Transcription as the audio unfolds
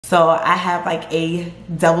So I have like a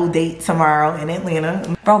double date tomorrow in Atlanta.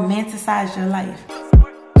 Romanticize your life.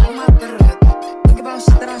 Think about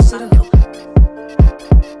shit that I should've known.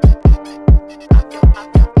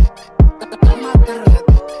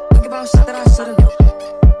 Think about shit that I should've known.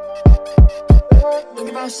 Think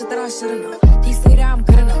about shit that I should've known. He say that I'm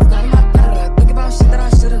good enough. Think about shit that I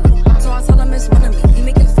should've known. So I tell him it's one of me. He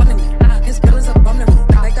making fun of me. His girl is a bum to me.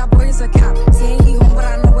 Like that boy is a cop. Saying he home, but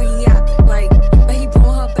I know where he at. Like, but he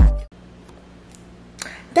pulling her back.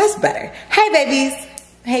 That's better. Hey babies.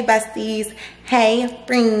 Hey besties. Hey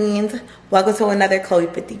friends. Welcome to another Khloe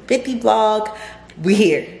 50/50 vlog. We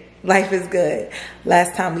here. Life is good.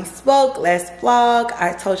 Last time we spoke, last vlog,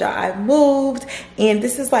 I told y'all I moved. And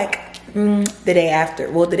this is like the day after.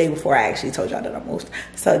 Well, the day before I actually told y'all that I moved.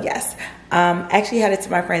 So yes. Actually headed to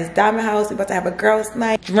my friend's diamond house. We're about to have a girls'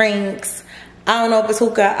 night. Drinks. I don't know if it's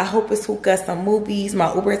hookah. I hope it's hookah. Some movies.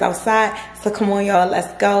 My Uber is outside. So come on, y'all. Let's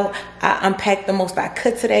go. I unpacked the most I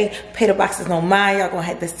could today. Pay boxes no mind. Y'all gonna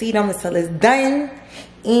have to see them until it's done.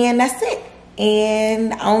 And that's it.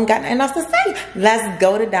 And I don't got nothing else to say. Let's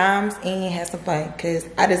go to Dom's and have some fun. Because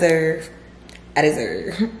I deserve.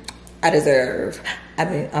 I've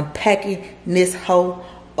been unpacking this hoe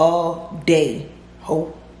all day.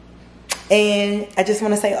 Hoe. And I just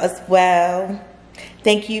want to say as well,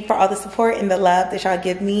 thank you for all the support and the love that y'all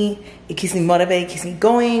give me. It keeps me motivated, keeps me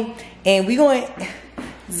going. And we going to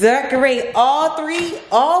decorate all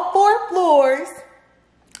 4 floors,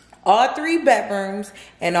 all 3 bedrooms,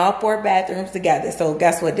 and all 4 bathrooms together. So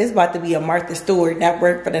guess what? This is about to be a Martha Stewart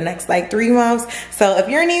network for the next like 3 months. So if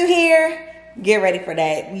you're new here, get ready for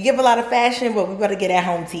that. We give a lot of fashion, but we better get at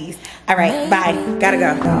home tees. All right, bye. Gotta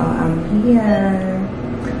go. So I'm here.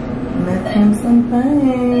 Let's have some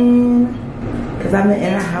fun. Cause I'm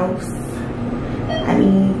in a house. I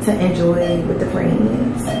need to enjoy with the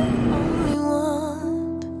friends. Only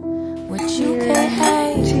want what you can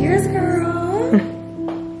hate. Cheers, girl.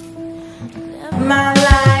 My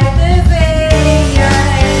life is in your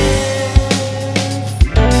hands.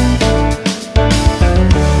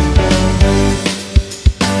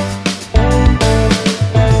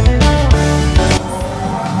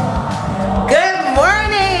 Good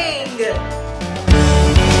morning.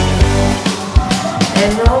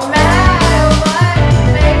 And no matter what,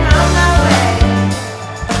 babe, I'm on my way.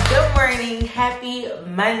 Good morning. Happy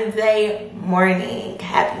Monday morning.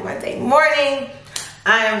 Happy Monday morning.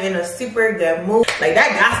 I am in a super good mood. Like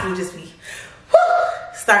that gospel just be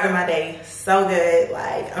starting my day so good.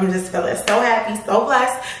 Like I'm just feeling so happy, so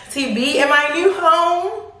blessed to be in my new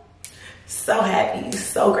home. So happy,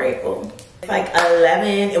 so grateful. It's like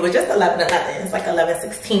 11. It was just 11:11. It's like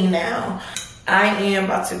 11:16 now. I am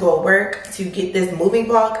about to go work to get this moving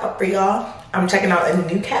vlog up for y'all. I'm checking out a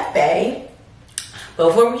new cafe. But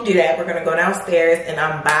before we do that, we're gonna go downstairs and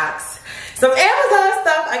unbox some Amazon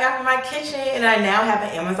stuff I got for my kitchen, and I now have an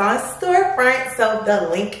Amazon storefront. So the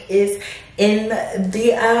link is in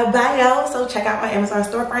the bio. So check out my Amazon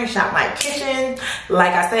storefront, shop my kitchen.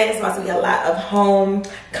 Like I said, it's about to be a lot of home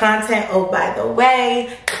content. Oh, by the way,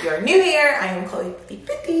 if you're new here, I am Khloe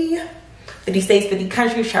 50/50. 50 states, 50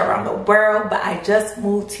 countries, travel around the world. But I just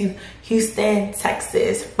moved to Houston,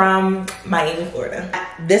 Texas from Miami, Florida.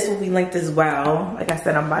 This will be linked as well. Like I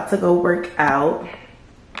said, I'm about to go work out.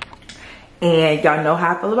 And y'all know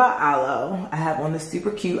how I feel about allllll. I have on the super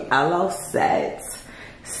cute allllll set.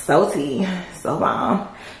 So tea, so bomb.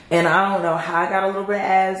 And I don't know how I got a little bit of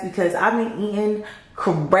abs because I've been eating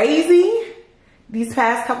crazy these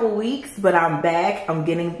past couple weeks, but I'm back. I'm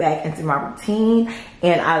getting back into my routine,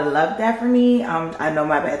 and I love that for me. I know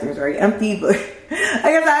my bathroom's already empty, but like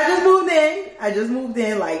I said, I just moved in. I just moved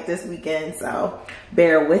in like this weekend, so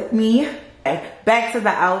bear with me. Back to the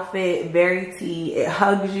outfit, very tea. It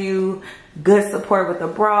hugs you. Good support with the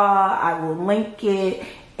bra. I will link it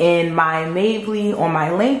in my Mavely on my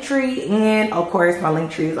link tree, and of course my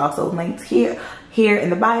link tree is also linked here in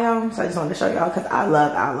the bio. So I just wanted to show y'all because I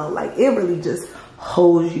love allllll. Like it really just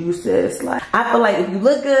holds you, sis. Like I feel like if you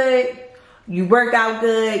look good, you work out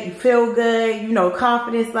good, you feel good, you know,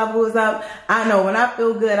 confidence level is up. I know when I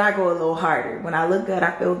feel good, I go a little harder. When I look good,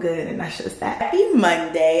 I feel good, and that's just that. Happy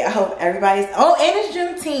Monday. I hope everybody's, oh, and it's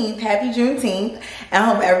Juneteenth. Happy Juneteenth. And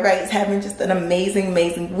I hope everybody's having just an amazing,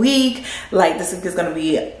 amazing week. Like this week is gonna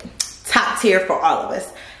be top tier for all of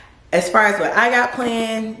us. As far as what I got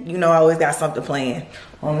planned, you know I always got something planned.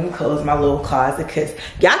 Well, let me close my little closet because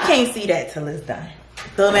y'all can't see that till it's done.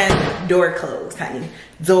 Till then, door closed, honey.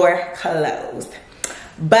 Door closed.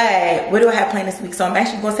 But what do I have planned this week? So I'm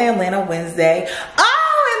actually going to say Atlanta Wednesday.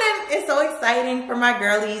 Oh, and then it's so exciting for my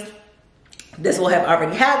girlies. this will have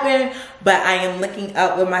already happened, but I am linking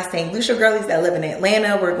up with my St. Lucia girlies that live in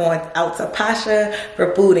Atlanta. We're going out to Pasha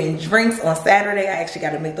for food and drinks on Saturday. I actually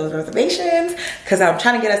got to make those reservations because I'm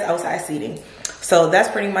trying to get us outside seating. So that's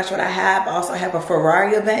pretty much what I have. I also have a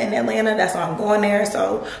Ferrari event in Atlanta. That's why I'm going there.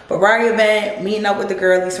 So Ferrari event, meeting up with the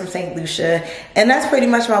girlies from St. Lucia. And that's pretty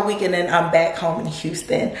much my weekend. And I'm back home in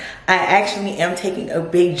Houston. I actually am taking a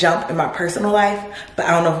big jump in my personal life. But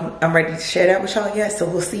I don't know if I'm ready to share that with y'all yet. So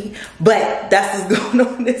we'll see. But that's what's going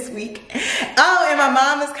on this week. Oh, and my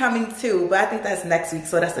mom is coming too. But I think that's next week.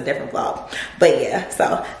 So that's a different vlog. But yeah,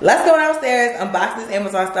 so let's go downstairs, unbox this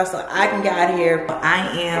Amazon stuff so I can get out of here.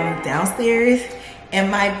 I am downstairs in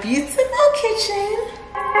my beautiful kitchen,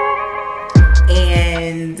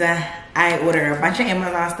 and I ordered a bunch of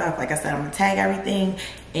Amazon stuff. Like I said, I'm gonna tag everything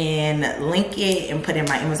and link it and put in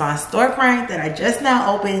my Amazon storefront that I just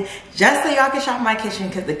now opened, just so y'all can shop my kitchen,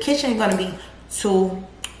 because the kitchen is gonna be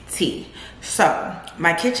 2T. So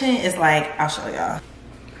my kitchen is like, I'll show y'all.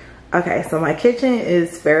 Okay, so my kitchen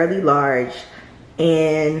is fairly large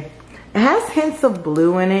and it has hints of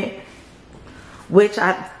blue in it, which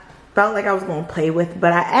I felt like I was gonna play with,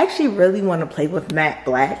 but I actually really want to play with matte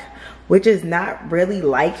black, which is not really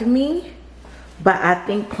like me, but I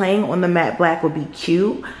think playing on the matte black would be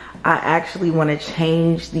cute. I actually want to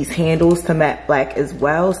change these handles to matte black as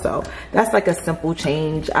well, so that's like a simple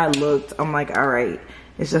change. I looked, I'm like, all right,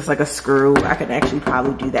 it's just like a screw. I can actually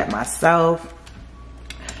probably do that myself.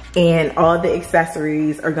 And all the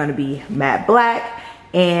accessories are gonna be matte black.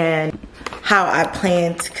 And how I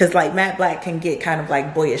planned, because like matte black can get kind of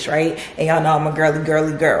like boyish, right? And y'all know I'm a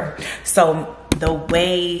girly girl. So the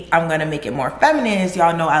way I'm gonna make it more feminine is,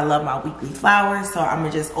 y'all know I love my weekly flowers. So I'm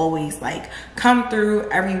gonna just always like come through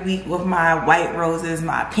every week with my white roses,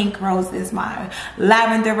 my pink roses, my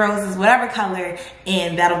lavender roses, whatever color.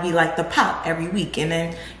 And that'll be like the pop every week. And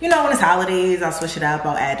then, you know, when it's holidays, I'll switch it up,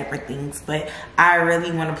 I'll add different things. But I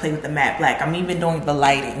really wanna play with the matte black. I'm even doing the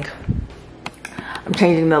lighting. I'm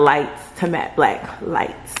changing the lights to matte black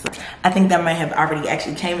lights. I think that might have already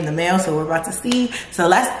actually came in the mail, so we're about to see. So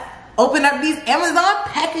let's open up these Amazon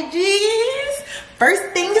packages. First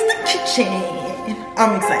thing is the kitchen.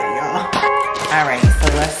 I'm excited, y'all. All right,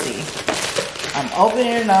 so let's see. I'm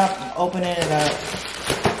opening it up,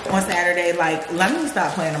 on Saturday. Like, let me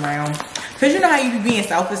stop playing around. Cause you know how you be being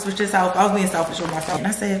selfish with yourself. I was being selfish with myself. And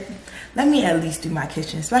I said, let me at least do my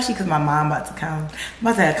kitchen, especially because my mom about to come. I'm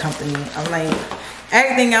about to have company. I'm like,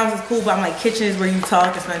 everything else is cool, but I'm like, kitchen is where you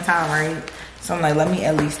talk and spend time, right? So I'm like, let me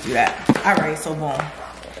at least do that. All right, so boom.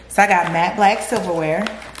 So I got matte black silverware.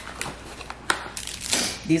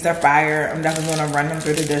 These are fire. I'm definitely gonna run them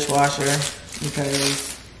through the dishwasher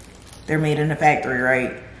because they're made in the factory,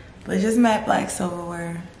 right? But it's just matte black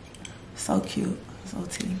silverware. So cute, so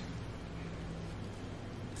tea.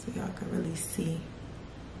 So y'all can really see.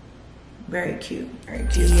 Very cute, very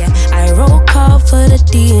cute. Yeah, I roll call for the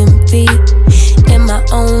DMV. In my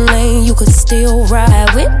own lane, you could still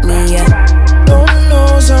ride with me. Lord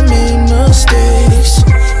knows I made mistakes.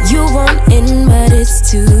 You won't end, but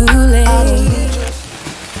it's too late.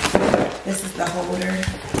 This is the holder.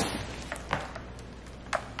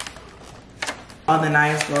 All the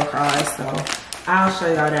knives go across, so I'll show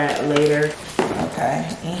y'all that later. Okay,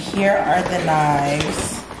 and here are the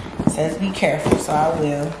knives. It says be careful, so I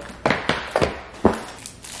will.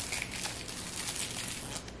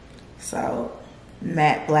 So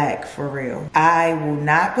matte black for real. I will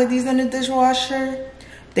not put these in the dishwasher.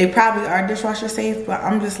 They probably are dishwasher safe, but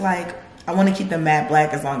I'm just like, I want to keep them matte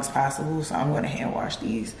black as long as possible, so I'm going to hand wash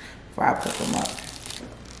these before I put them up.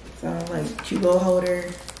 So like cute little holder,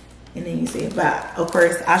 and then you see it. But of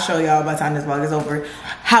course, I'll show y'all by the time this vlog is over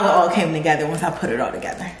how it all came together once I put it all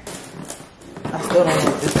together. I still don't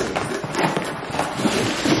know what this is.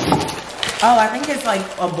 Oh, I think it's like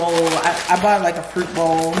a bowl. I bought like a fruit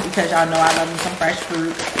bowl because y'all know I love me some fresh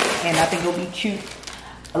fruit, and I think it'll be cute.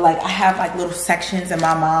 Like, I have like little sections in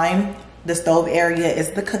my mind. The stove area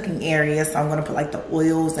is the cooking area, so I'm gonna put like the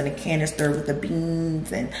oils and the canister with the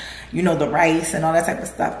beans and, you know, the rice and all that type of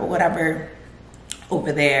stuff or whatever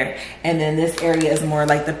over there. And then this area is more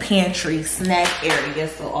like the pantry snack area,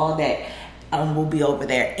 so all that will be over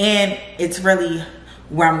there. And it's really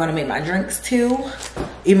where I'm gonna make my drinks too,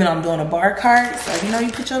 even though I'm doing a bar cart. So, you know,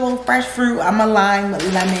 you put your little fresh fruit. I'm a lime,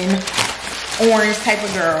 lemon, orange type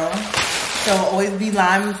of girl. So always be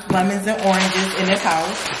limes, lemons, and oranges in this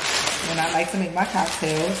house when I like to make my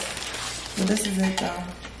cocktails. So this is it though.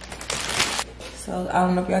 So I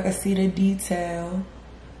don't know if y'all can see the detail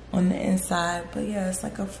on the inside, but yeah, it's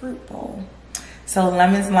like a fruit bowl. So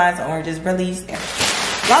lemons, limes, oranges, really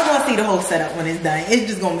Y'all gonna see the whole setup when it's done. It's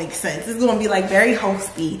just gonna make sense. It's gonna be like very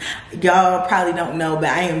hosty. Y'all probably don't know, but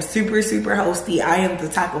I am super, super hosty. I am the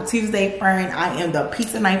Taco Tuesday friend. I am the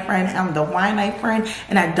pizza night friend. I'm the wine night friend.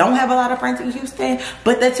 And I don't have a lot of friends in Houston,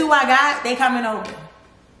 but the 2 I got, they coming over.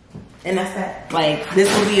 And that's that. Like, this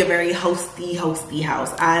will be a very hosty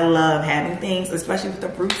house. I love having things, especially with the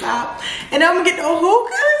rooftop. And I'm gonna get the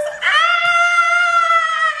hookahs.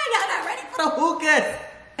 Y'all not ready for the hookahs.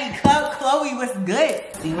 Khloe, what's good?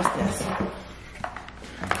 See, what's this?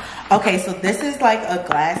 Okay, so this is like a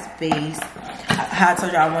glass vase. How I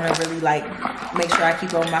told y'all, I want to really like make sure I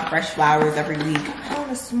keep all my fresh flowers every week. Oh,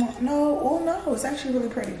 it's small. No, oh no, it's actually really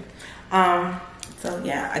pretty. So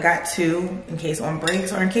yeah, I got 2 in case one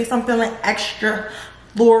breaks or in case I'm feeling extra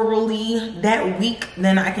florally that week,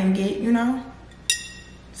 then I can get, you know.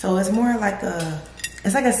 So it's more like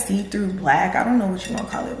it's like a see-through black. I don't know what you want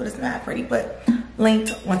to call it, but it's not pretty. But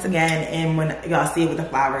linked once again, and when y'all see it with the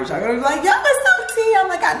flowers, y'all gonna be like, y'all are so tea. I'm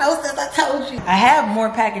like, I know since I told you. I have more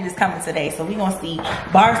packages coming today, so we gonna see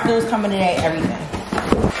bar stools coming today, everything.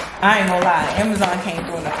 I ain't gonna lie, Amazon came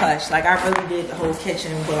through in the clutch. Like, I really did the whole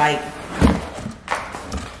kitchen, but like,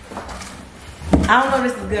 I don't know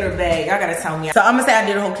if this is good or bad. Y'all gotta tell me. So I'm gonna say I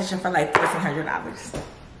did the whole kitchen for like $1,400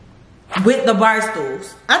 with the bar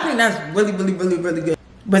stools. I think that's really, really, really, really good.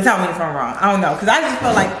 But tell me if I'm wrong. I don't know, cause I just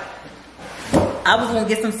felt like I was gonna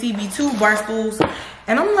get some CB2 bar stools,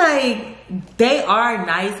 and I'm like, they are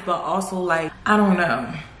nice, but also like, I don't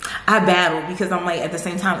know. I battle because I'm like, at the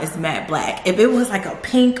same time, it's matte black. If it was like a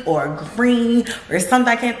pink or a green or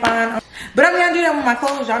something I can't find, but I mean, I do that with my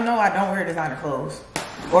clothes. Y'all know I don't wear designer clothes.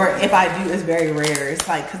 Or if I do, it's very rare. It's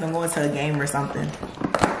like because I'm going to a game or something.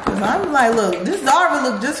 Cause I'm like, look, this Zara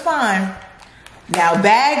look just fine. Now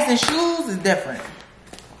bags and shoes is different.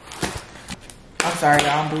 I'm sorry,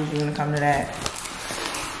 y'all, I'm bougie when it comes to that.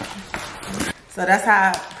 So that's how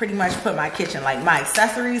I pretty much put my kitchen. Like, my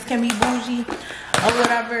accessories can be bougie or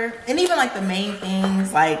whatever. And even like the main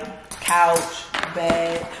things like couch,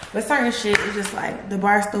 bed. But certain shit, it's just like the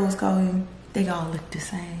bar stools going, they all look the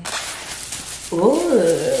same.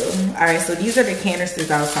 Ooh. All right, so these are the canisters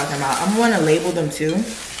I was talking about. I'm gonna label them too.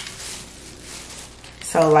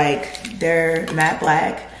 So like, they're matte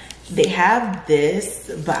black. They have this,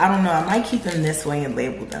 but I don't know. I might keep them this way and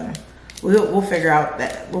label them. We'll figure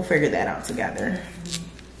that out together.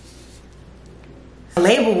 A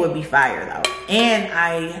label would be fire though. And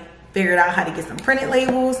I figured out how to get some printed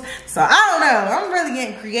labels. So I don't know. I'm really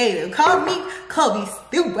getting creative. Call me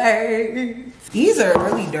stupid. These are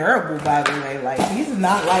really durable, by the way. Like, these are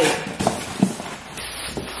not like,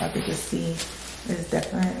 I could just see there's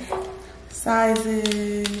different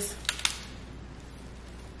sizes.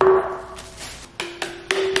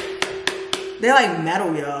 They're like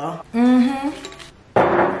metal, y'all.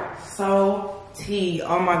 So tea.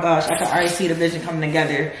 Oh my gosh, I can already see the vision coming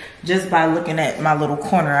together just by looking at my little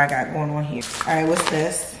corner I got going on here. All right, what's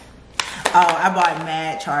this? Oh, I bought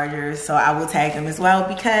mad chargers, so I will tag them as well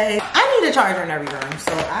because I need a charger in every room.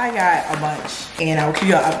 So I got a bunch, and I'll keep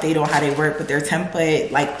you an update on how they work. But they're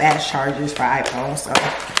 10-foot like fast chargers for iPhone. So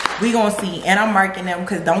we gonna see, and I'm marking them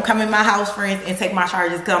because don't come in my house, friends, and take my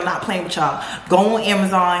chargers because I'm not playing with y'all. Go on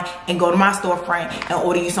Amazon and go to my storefront and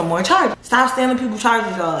order you some more chargers. Stop stealing people's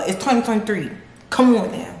chargers, y'all. It's 2023. Come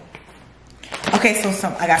on now. Okay, so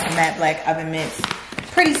I got some matte black oven mitts.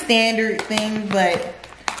 Pretty standard thing, but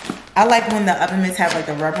I like when the oven mitts have like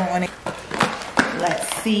the rubber on it. Let's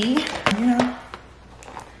see, you know,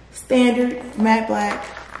 standard matte black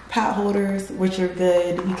pot holders, which are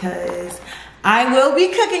good because I will be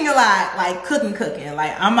cooking a lot, like cooking.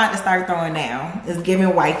 Like, I'm about to start throwing down. It's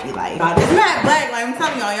giving wifey life. This matte black, like I'm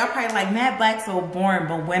telling y'all probably like matte black so boring,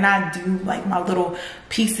 but when I do like my little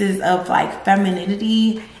pieces of like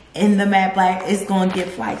femininity in the matte black, it's gonna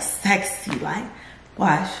get like sexy. Like,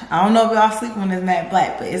 watch. I don't know if y'all sleep on this matte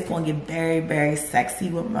black, but it's gonna get very, very sexy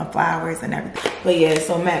with my flowers and everything. But yeah,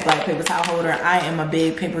 so matte black paper towel holder. I am a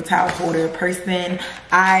big paper towel holder person. Okay,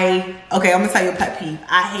 I'm gonna tell you a pet peeve.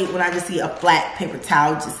 I hate when I just see a flat paper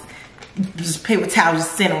towel, just paper towel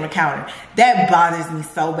just sitting on the counter. That bothers me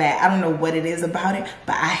so bad. I don't know what it is about it,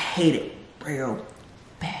 but I hate it real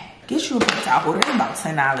bad. Get you a paper towel holder. It's about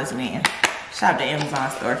 $10, man. Shop the Amazon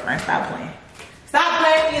storefront. Stop playing. Stop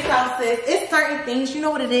playing with yourself, sis. It's certain things, you know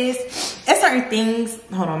what it is? It's certain things.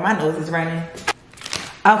 Hold on, my nose is running.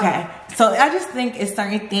 Okay, so I just think it's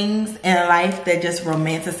certain things in life that just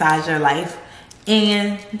romanticize your life.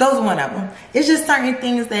 And those are one of them. It's just certain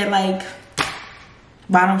things that like,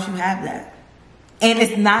 why don't you have that? And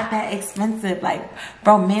it's not that expensive. Like,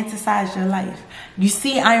 romanticize your life. You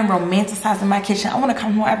see, I am romanticizing my kitchen. I want to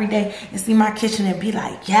come home every day and see my kitchen and be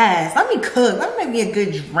like, yes, let me cook. Let me make me a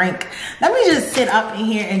good drink. Let me just sit up in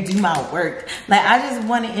here and do my work. Like, I just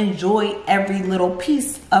want to enjoy every little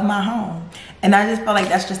piece of my home. And I just feel like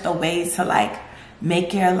that's just a way to like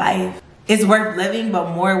make your life. It's worth living,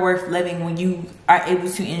 but more worth living when you are able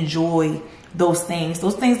to enjoy those things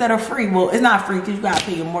that are free. Well, it's not free because you gotta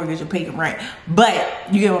pay your mortgage or pay your rent, but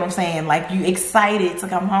you get what I'm saying. Like, you excited to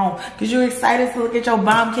come home because you're excited to look at your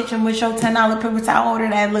bomb kitchen with your $10 paper towel holder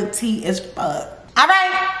that look tea as fuck. All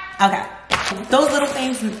right, okay, those little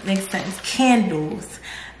things make sense. Candles,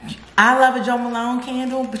 I love a Joe Malone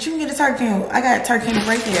candle, but you can get a turkey candle. I got a turkey candle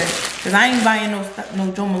right there because I ain't buying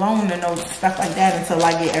no Joe Malone or no stuff like that until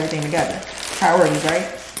I get everything together. Priorities,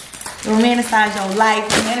 right? Romanticize your life,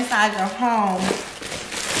 romanticize your home.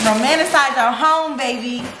 Romanticize your home,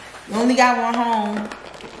 baby. You only got one home.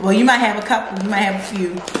 Well, you might have a couple, you might have a few.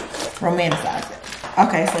 Romanticize it.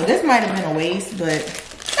 Okay, so this might have been a waste, but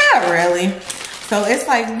not really. So it's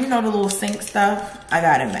like, you know, the little sink stuff. I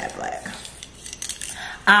got it matte black.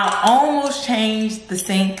 I almost changed the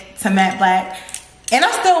sink to matte black. And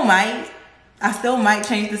I still might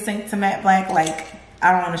change the sink to matte black. Like,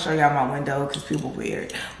 I don't want to show y'all my window because people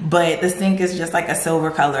weird. But the sink is just like a silver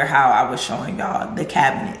color, how I was showing y'all the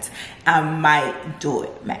cabinets. I might do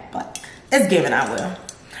it matte black. It's given, I will.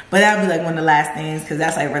 But that'll be like one of the last things because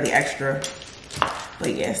that's like really extra.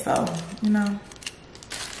 But yeah, so, you know.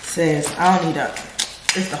 Sis, I don't need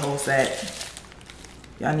it's the whole set.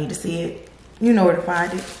 Y'all need to see it. You know where to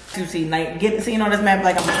find it. You see, like, seeing all this matte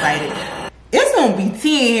black, I'm excited. It's gonna be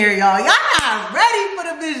tea in here, y'all. Y'all not ready for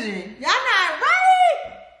the vision. Y'all not ready.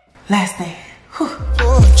 Last thing.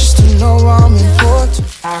 Just to know I'm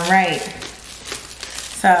important. All right.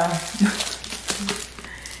 So,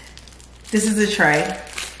 this is a tray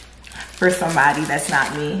for somebody that's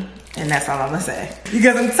not me. And that's all I'm gonna say.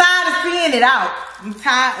 Because I'm tired of seeing it out. I'm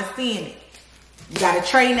tired of seeing it. You got a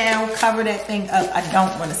tray now, cover that thing up. I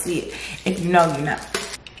don't want to see it. If you know, you know.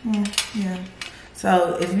 Yeah.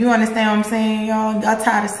 So if you understand what I'm saying, y'all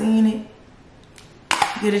tired of seeing it,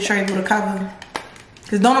 get a tray with a cover.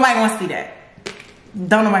 Because don't nobody want to see that.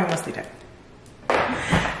 Don't nobody want to see that.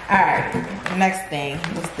 Alright, next thing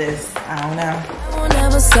was this. I don't know. I won't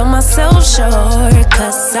ever sell myself short,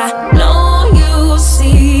 cause I know you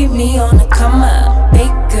see me on the come up.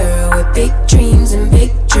 Big girl with big dreams and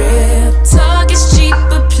big drip. Talk is cheap,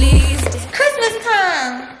 but please. Christmas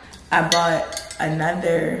time! I bought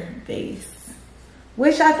another vase,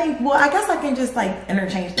 which I think, well, I guess I can just like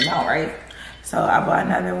interchange them out, right? So I bought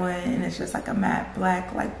another one and it's just like a matte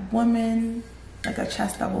black, like woman, like a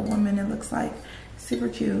chest of a woman, it looks like. Super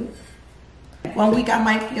cute. 1 week I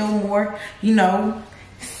might feel more, you know,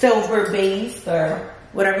 silver based or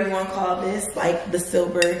whatever you want to call this, like the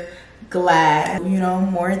silver glass, you know,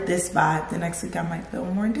 more this vibe. The next week I might feel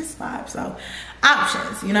more this vibe. So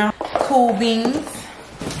options, you know. Cool beans.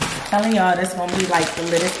 Telling y'all this gonna be like the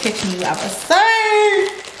littest kitchen you ever seen.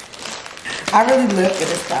 I really live for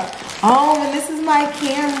this stuff. Oh, and this is my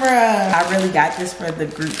camera. I really got this for the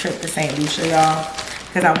group trip to St. Lucia, y'all.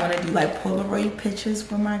 Because I want to do like Polaroid pictures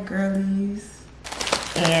for my girlies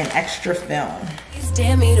and extra film.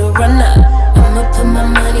 Me to run up. I'ma put my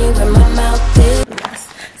money where my mouth is.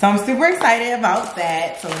 Yes. So I'm super excited about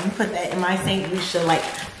that. So let me put that in my St. Lucia like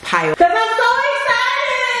pile. Because I'm so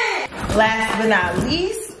excited! Last but not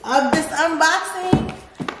least of this unboxing,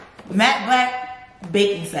 matte black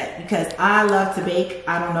baking set. Because I love to bake.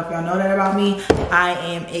 I don't know if y'all know that about me. I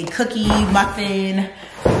am a cookie, muffin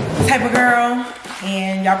type of girl.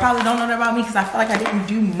 And y'all probably don't know that about me because I feel like I didn't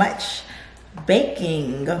do much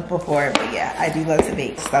baking before. But yeah, I do love to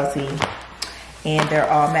bake. Salty. And they're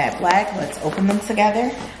all matte black. Let's open them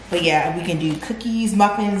together. But yeah, we can do cookies,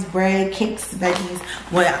 muffins, bread, cakes, veggies.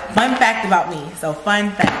 Well, fun fact about me. So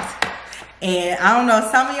fun fact. And I don't know,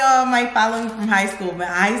 some of y'all might follow me from high school. But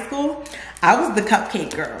in high school, I was the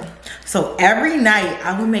cupcake girl. So every night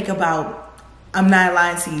I would make about, I'm not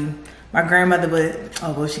lying to you, my grandmother would,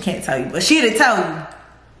 oh, well, she can't tell you, but she'd tell you.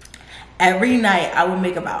 Every night, I would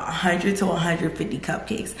make about 100 to 150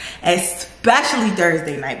 cupcakes, especially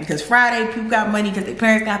Thursday night, because Friday, people got money because their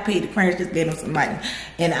parents got paid. The parents just gave them some money.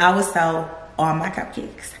 And I would sell all my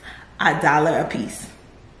cupcakes, $1 a piece.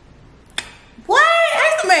 What?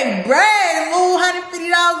 I used to make bread,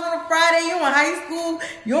 $150 on a Friday. You in high school,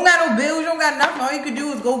 you don't got no bills, you don't got nothing. All you could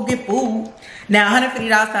do is go get food. Now, $150 to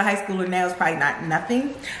a high schooler now is probably not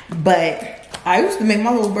nothing, but I used to make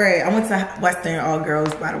my little bread. I went to Western all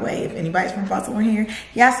girls, by the way. If anybody's from Baltimore here,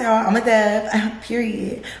 yes, y'all, I'm a dub,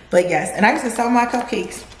 period. But yes, and I used to sell my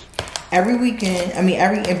cupcakes every weekend, I mean,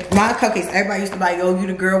 my cupcakes, everybody used to be like, yo, you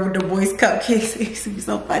the girl with the boys cupcakes. It used to be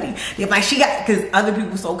so funny. They're like, she got, because other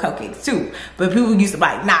people sold cupcakes too. But people used to be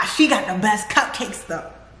like, nah, she got the best cupcakes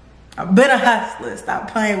though. I've been a hustler.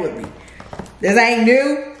 Stop playing with me. This ain't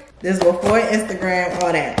new. This is before Instagram,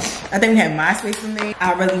 all that. I think we had MySpace for me.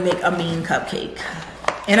 I really make a mean cupcake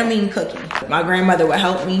and a mean cookie. My grandmother would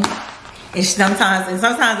help me. And sometimes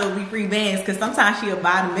it'll be free bands, because sometimes she'll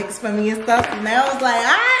buy the mix for me and stuff. And I was like, all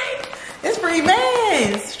right. It's free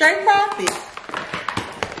bands, straight profit.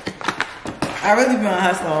 I really been a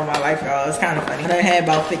hustler all my life, y'all. It's kind of funny. I had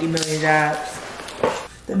about 50 million jobs.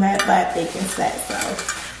 The Matt Black baking set,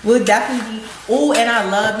 so we'll definitely be. Oh, and I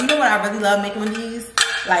love, you know what I really love making with these?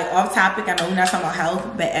 Like off topic, I know we're not talking about health,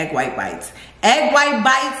 but egg white bites. Egg white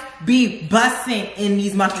bites be busting in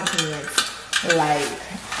these muffin pans. Like,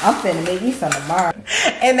 I'm finna make these some tomorrow.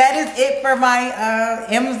 And that is it for my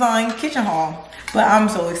Amazon kitchen haul. But I'm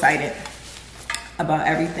so excited about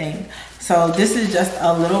everything. So this is just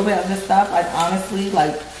a little bit of the stuff. Like honestly,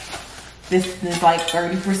 like this is like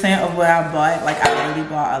 30% of what I bought. Like I already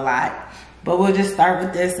bought a lot. But we'll just start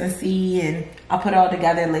with this and see, and I'll put it all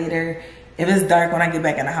together later. If it's dark when I get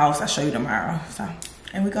back in the house, I'll show you tomorrow. So,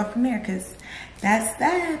 and we go from there, cause that's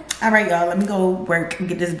that. All right, y'all, let me go work and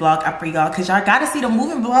get this vlog up for y'all, cause y'all gotta see the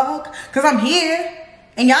moving vlog, cause I'm here.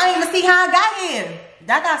 And y'all ain't even see how I got here.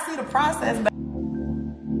 Y'all gotta see the process.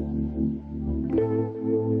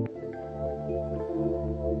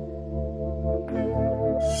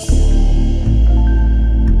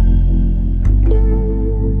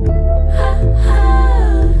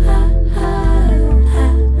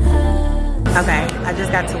 Okay, I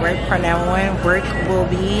just got to work. From now on, work will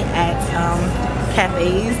be at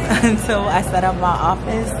cafes until I set up my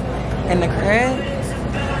office in the crib,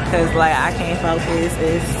 because like I can't focus.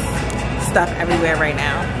 There's stuff everywhere right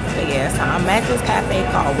now. But yeah, so I'm at this cafe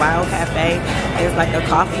called Wild Cafe. It's like a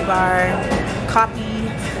coffee bar, coffee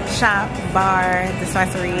shop, bar,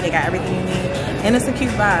 dispensary. They got everything you need, and it's a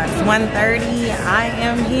cute vibe. It's 1:30. I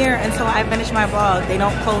am here until I finish my vlog. They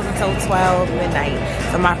don't close until 12 midnight.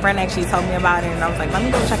 So my friend actually told me about it, and I was like, let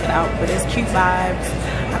me go check it out. But it's cute vibes.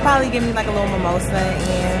 I'll probably give me like a little mimosa,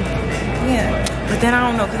 and yeah. But then I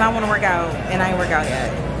don't know, because I want to work out, and I ain't work out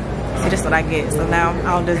yet. See, this is what I get. So now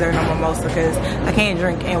I don't deserve no mimosa, because I can't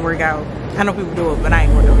drink and work out. I know people do it, but I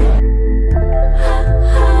ain't gonna do it.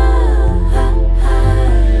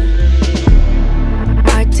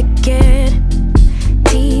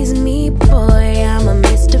 Tease me, boy, I'm a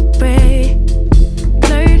Mr. Fred.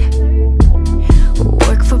 Flirt,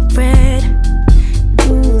 work for bread.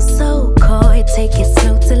 Ooh, so coy, take it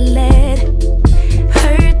slow to lead.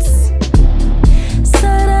 Hurts,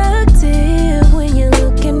 seductive when you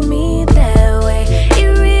look at me that way.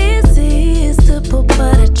 Irresistible,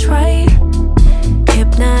 but I try.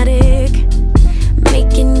 Hypnotic,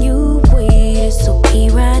 making you wait, so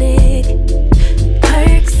erotic.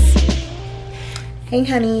 Hey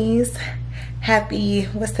honeys, happy,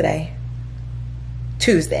 what's today?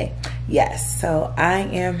 Tuesday. Yes, so I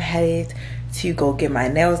am headed to go get my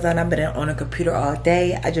nails done. I've been on a computer all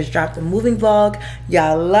day. I just dropped a moving vlog.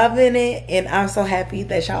 Y'all loving it, and I'm so happy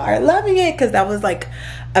that y'all are loving it, because that was like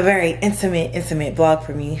a very intimate vlog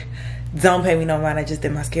for me. Don't pay me no mind. I just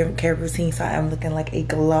did my skincare routine, so I'm looking like a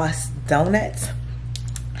gloss donut.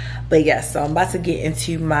 But yes, so I'm about to get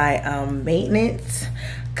into my maintenance,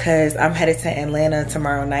 because I'm headed to Atlanta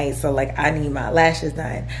tomorrow night. So like I need my lashes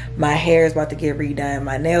done, my hair is about to get redone,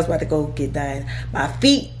 my nails about to go get done, my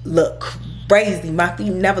feet look crazy. My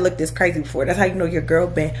feet never looked this crazy before. That's how you know your girl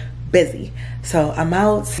been busy. So I'm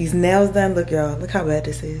out, these nails done. Look y'all, look how bad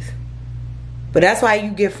this is. But that's why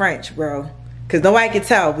you get French, bro, because nobody can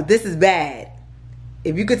tell, but this is bad.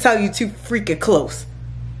 If you could tell, you too freaking close.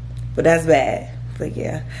 But that's bad. But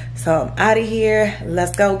yeah, so I'm out of here.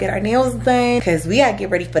 Let's go get our nails done, because we gotta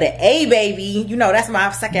get ready for the A baby. You know, that's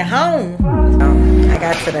my second home. I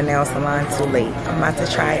got to the nail salon too late. I'm about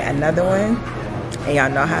to try another one, and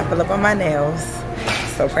y'all know how I feel about my nails,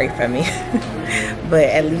 so pray for me. But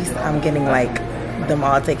at least I'm getting like them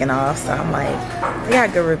all taken off, so I'm like, they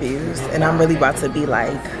got good reviews, and I'm really about to be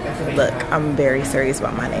like, look, I'm very serious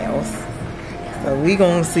about my nails. So we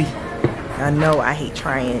gonna see. I know I hate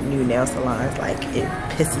trying new nail salons. Like, it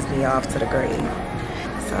pisses me off to the grave.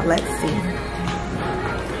 So let's see.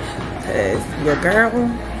 Because your girl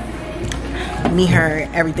need her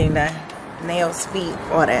everything done. Nails, feet,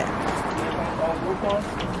 all that.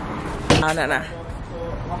 Oh, no.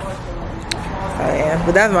 So yeah,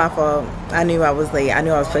 but that's my fault. I knew I was late. I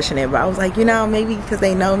knew I was pushing it. But I was like, you know, maybe because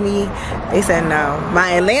they know me. They said no.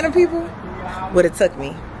 My Atlanta people would have took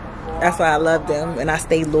me. That's why I love them, and I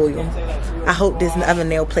stay loyal. I hope this other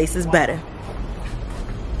nail place is better.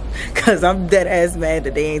 Cause I'm dead ass mad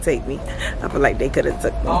that they ain't take me. I feel like they could have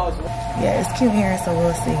took me. Yeah, it's cute here, so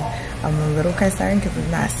we'll see. I'm a little concerned because it's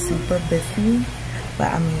not super busy.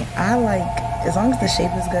 But I mean, I like, as long as the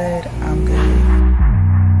shape is good, I'm good.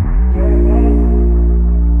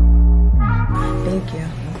 Thank you.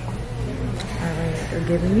 Alright, they're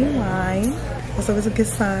giving me mine. That's always a good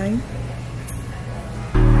sign.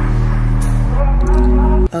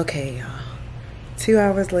 Okay, y'all. 2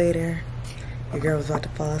 hours later, your girl was about to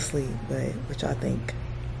fall asleep, but what y'all think?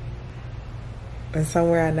 Been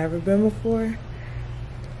somewhere I've never been before.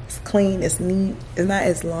 It's clean, it's neat. It's not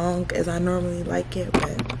as long as I normally like it,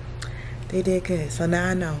 but they did good. So now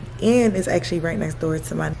I know. And it's actually right next door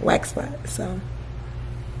to my wax spot. So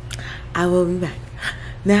I will be back.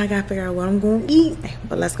 Now I gotta figure out what I'm gonna eat.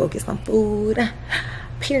 But let's go get some food.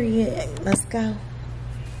 Period. Let's go.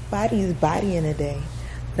 Body is bodying today.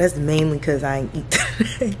 That's mainly because I ain't eat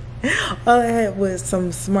today. All I had was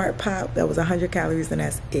some Smart Pop that was 100 calories and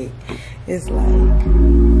that's it. It's like,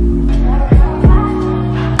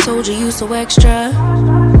 told you you so extra,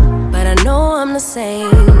 but I know I'm the same.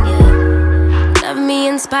 Yeah. Love me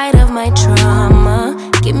in spite of my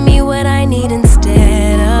trauma. Give me what I need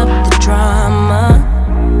instead of the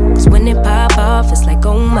drama. Cause when it pop off, it's like,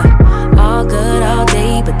 oh my, all good all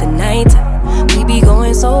day, but the night we be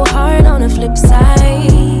going so hard on the flip side.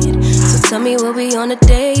 So tell me what we on a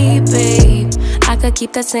day, babe. I could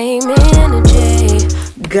keep that same energy.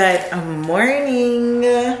 good morning.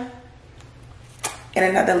 And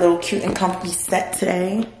another little cute and comfy set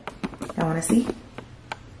today. Y'all wanna see?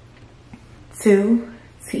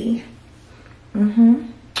 2T.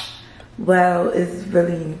 Well, it's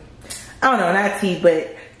really, I don't know, not tea,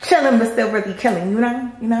 but chilling, but still really killing, you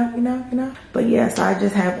know? But yeah, so I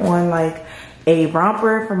just have on like a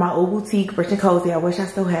romper from my old boutique, Rich and Cozy. I wish I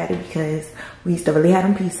still had it because we used to really have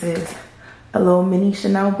them pieces. A little mini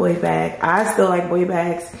Chanel boy bag. I still like boy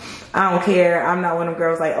bags. I don't care. I'm not one of them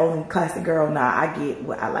girls like only classic girl. Nah, I get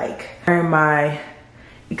what I like. And my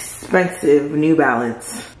expensive New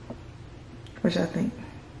Balance. What y'all think?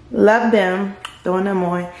 Love them. Throwing them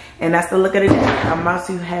on. And that's the look of the day. I'm about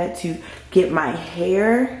to have to get my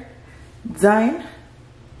hair done.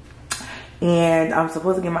 And I'm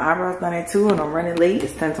supposed to get my eyebrows done at 2 and I'm running late.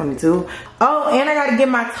 It's 10:22. Oh, and I gotta get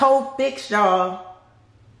my toe fixed, y'all.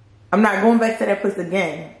 I'm not going back to that place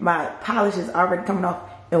again. My polish is already coming off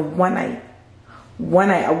in one night. One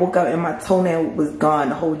night I woke up and my toenail was gone.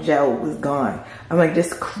 The whole gel was gone. I'm like,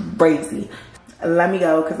 this crazy. Let me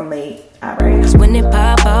go because I'm late. All right. Cause when it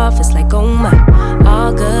pop off, it's like, oh my,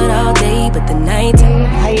 all good all day, but the night.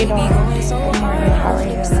 How you doing? How are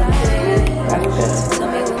you? That's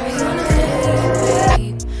good.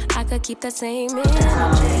 I could keep that same energy.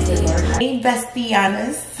 Hey,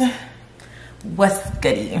 Bestianas. What's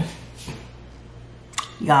goody?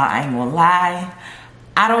 Y'all, I ain't gonna lie.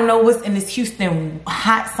 I don't know what's in this Houston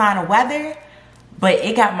hot sign of weather, but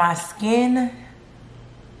it got my skin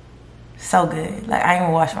so good. Like, I ain't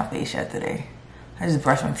even wash my face yet today. I just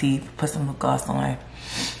brushed my teeth, put some lip gloss on.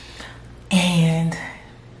 And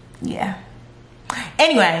yeah.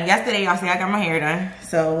 Anyway, yesterday y'all see I got my hair done.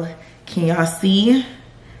 So can y'all see?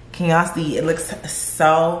 Can y'all see? It looks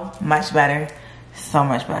so much better. So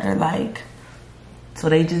much better. Like, so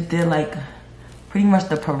they just did like pretty much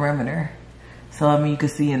the perimeter. So I mean, you can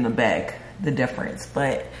see in the back the difference,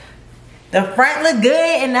 but the front look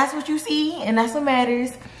good, and that's what you see, and that's what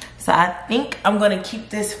matters. So I think I'm gonna keep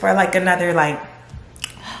this for like another like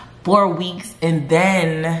 4 weeks, and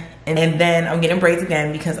then I'm getting braids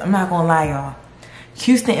again because I'm not gonna lie, y'all.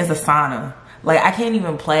 Houston is a sauna. Like, I can't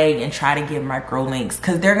even play and try to get micro links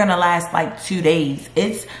because they're gonna last like 2 days.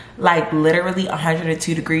 It's like literally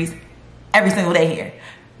 102 degrees every single day here.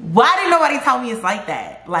 Why didn't nobody tell me it's like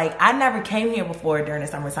that? Like, I never came here before during the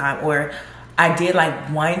summertime, or I did like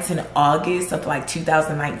once in August of like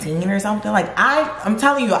 2019 or something. Like, I'm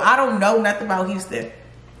telling you, I don't know nothing about Houston.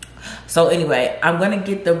 So anyway, I'm gonna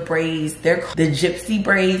get the braids. They're the gypsy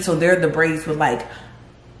braids. So they're the braids with like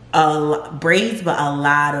braids, but a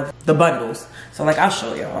lot of the bundles. So like, I'll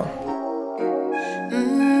show y'all.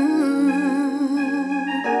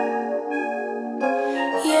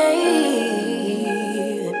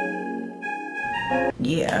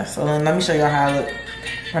 Yeah, so let me show y'all how I look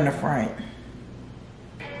from the front.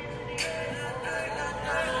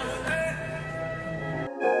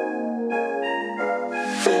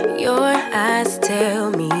 Your eyes tell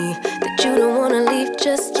me that you don't wanna leave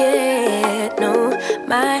just yet. No,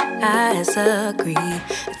 my eyes agree.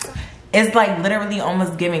 It's like literally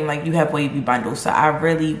almost giving like you have wavy bundles. So I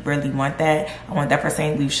really want that. I want that for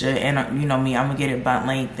St. Lucia, and you know me, I'm gonna get it butt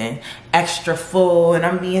length and extra full, and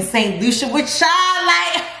I'm being St. Lucia with y'all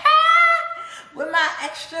like with my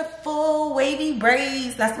extra full wavy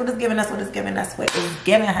braids. That's what it's giving. That's what it's giving. That's what it's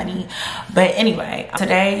giving, honey. But anyway,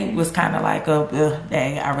 today was kind of like a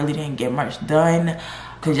day. I really didn't get much done.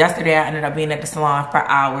 Because yesterday I ended up being at the salon for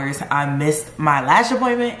hours. I missed my lash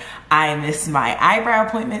appointment. I missed my eyebrow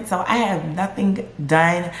appointment. So I have nothing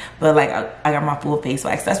done. But like I got my full face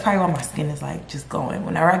wax. That's probably why my skin is like just going.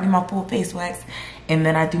 Whenever I get my full face wax and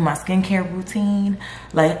then I do my skincare routine,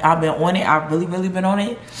 like I've been on it. I've really been on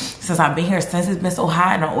it since I've been here. Since it's been so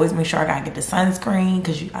hot, and I always make sure I gotta get the sunscreen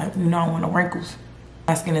because you know I want the wrinkles.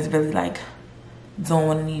 My skin is really like doing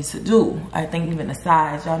what it needs to do. I think even the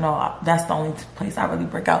sides, y'all know that's the only place I really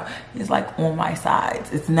break out is like on my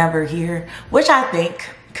sides. It's never here, which I think,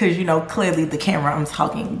 because you know clearly the camera I'm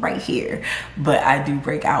talking right here, but I do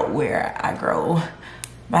break out where I grow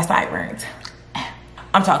my sideburns.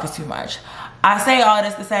 I'm talking too much. I say all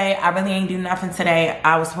this to say I really ain't do nothing today.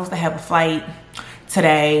 I was supposed to have a flight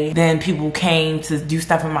today, then people came to do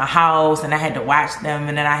stuff in my house and I had to watch them,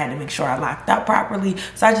 and then I had to make sure I locked up properly,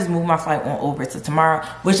 so I just moved my flight on over to tomorrow,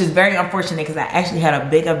 which is very unfortunate because I actually had a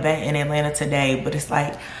big event in Atlanta today. But it's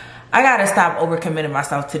like I gotta stop overcommitting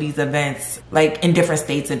myself to these events like in different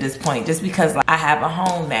states at this point, just because like, I have a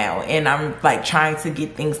home now and I'm like trying to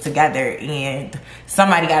get things together, and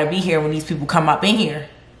somebody gotta be here when these people come up in here.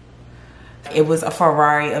 It was a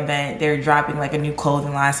Ferrari event. They're dropping like a new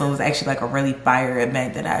clothing line, so it was actually like a really fire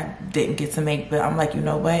event that I didn't get to make. But I'm like, you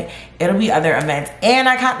know what, it'll be other events. And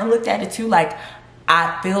I kind of looked at it too, like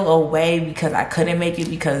I feel a way because I couldn't make it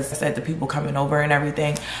because I said the people coming over and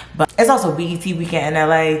everything. But it's also BET weekend in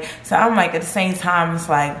LA, so I'm like at the same time it's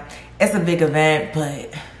like it's a big event,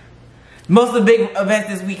 but most of the big events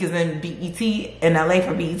this week is in BET, in LA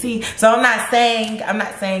for BET. So I'm not saying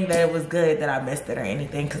that it was good that I missed it or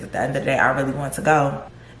anything, because at the end of the day, I really want to go.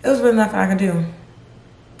 It was really nothing I can do.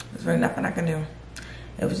 It was really nothing I can do.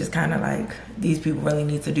 It was just kind of like, these people really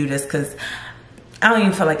need to do this, because I don't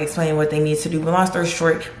even feel like explaining what they need to do. But long story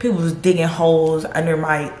short, people was digging holes under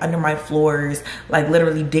my floors, like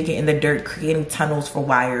literally digging in the dirt, creating tunnels for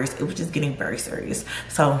wires. It was just getting very serious.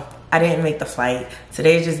 So I didn't make the flight.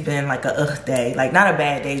 Today's just been like a day. Like not a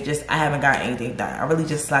bad day, just I haven't got anything done. I really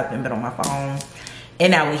just slept and been on my phone.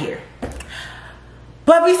 And now we're here.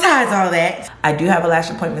 But besides all that, I do have a lash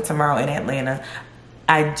appointment tomorrow in Atlanta.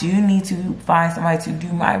 I do need to find somebody to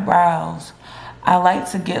do my brows. I like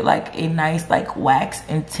to get like a nice like wax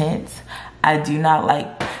intense. I do not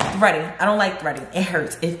like threading. I don't like threading. It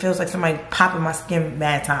hurts. It feels like somebody popping my skin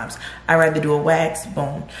mad times. I'd rather do a wax,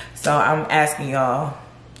 boom. So I'm asking y'all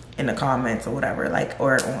in the comments or whatever, like,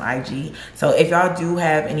 or on IG. So if y'all do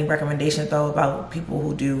have any recommendations though about people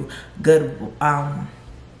who do good, well,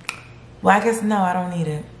 I guess no, I don't need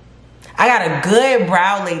it. I got a good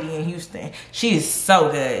brow lady in Houston. She is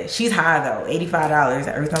so good. She's high though, $85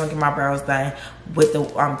 every time I get my brows done with the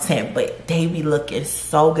tint, but they be looking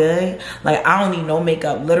so good. Like I don't need no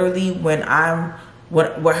makeup. Literally when I'm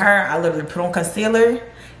with her, I literally put on concealer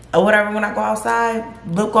or whatever when I go outside,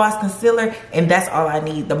 lip gloss, concealer, and that's all I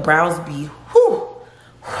need. The brows be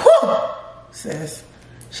sis,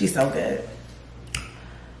 she's so good.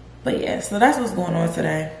 But yeah, so that's what's going on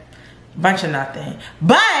today. Bunch of nothing.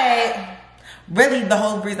 But really the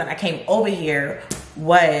whole reason I came over here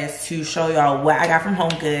was to show y'all what I got from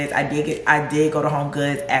Home Goods. I did go to Home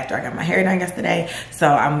Goods after I got my hair done yesterday. So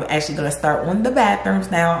I'm actually gonna start on the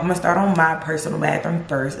bathrooms now. I'm gonna start on my personal bathroom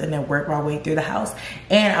first and then work my way through the house.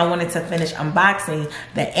 And I wanted to finish unboxing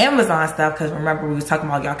the Amazon stuff, because remember we was talking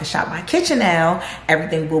about y'all can shop my kitchen now.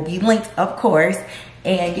 Everything will be linked, of course.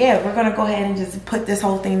 And yeah, we're gonna go ahead and just put this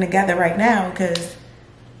whole thing together right now, because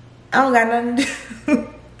I don't got nothing to do.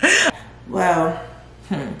 Well,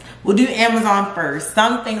 we'll do Amazon first.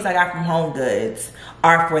 Some things I got from Home Goods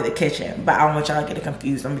are for the kitchen, but I don't want y'all to get it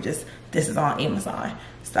confused. This is on Amazon.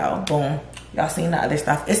 So boom, y'all seen the other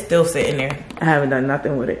stuff. It's still sitting there. I haven't done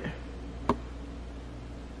nothing with it.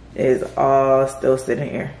 It is all still sitting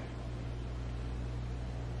here.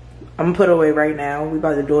 I'm gonna put it away right now. We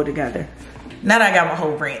about to do it together. Now that I got my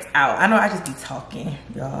whole rant out, I know I just be talking,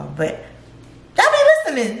 y'all, but y'all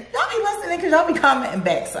be listening. Y'all be listening because y'all be commenting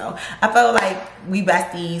back. So I felt like we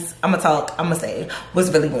besties. I'm gonna talk. I'm gonna say what's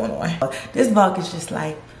really going on. This vlog is just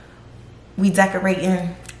like we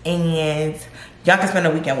decorating and y'all can spend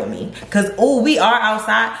a weekend with me. Cause oh, we are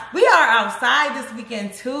outside. We are outside this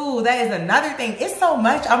weekend too. That is another thing. It's so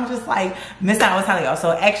much. I'm just like missing out on telling y'all.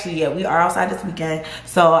 So actually, yeah, we are outside this weekend.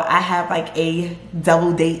 So I have like a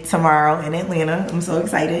double date tomorrow in Atlanta. I'm so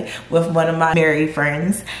excited with one of my married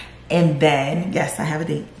friends. And then, yes, I have a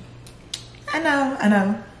date. I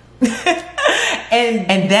know.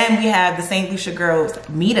 and then we have the St. Lucia Girls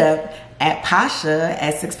meetup at Pasha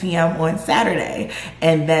at 6 p.m. on Saturday.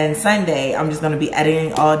 And then Sunday, I'm just gonna be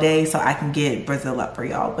editing all day so I can get Brazil up for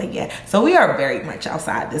y'all. But yeah, so we are very much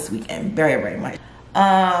outside this weekend, very much.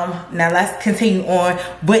 Now let's continue on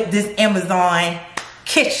with this Amazon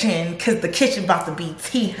kitchen, cause the kitchen about to be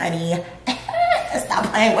tea, honey. Stop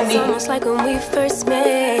playing with me. It's almost like when we first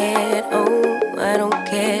met. Oh, I don't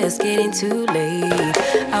care, it's getting too late.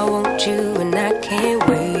 I want you and I can't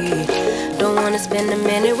wait. Don't wanna spend a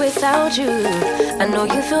minute without you. I know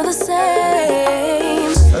you feel the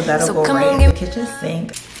same. So that'll go right in the kitchen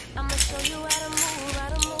sink. I'ma show you how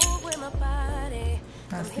to move with my body.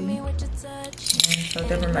 I see. Hit me with your touch. So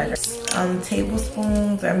different measures.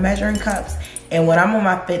 Tablespoons and measuring cups. And when I'm on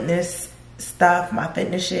my fitness stuff, my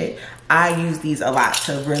fitness shit, I use these a lot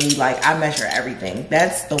to really like, I measure everything.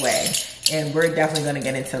 That's the way. And we're definitely gonna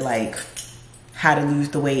get into like how to lose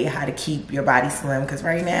the weight, how to keep your body slim. Cause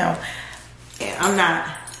right now, yeah, I'm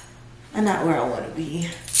not where I wanna be.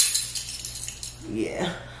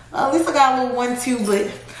 Yeah. Well, at least I got a little 1-2,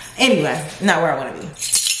 but anyway, not where I wanna be.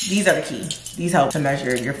 These are the key. These help to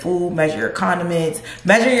measure your food, measure your condiments.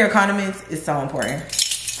 Measuring your condiments is so important.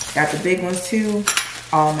 Got the big ones too,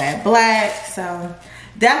 all matte black, so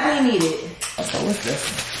definitely need it. So what's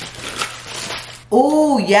this?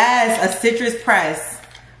 Oh yes, a citrus press.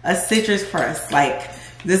 A citrus press. Like,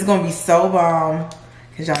 this is gonna be so bomb.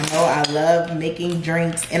 Cause y'all know I love making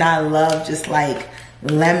drinks and I love just like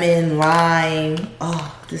lemon, lime.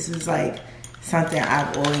 Oh, this is like something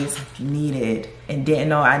I've always needed and didn't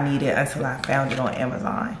know I needed until I found it on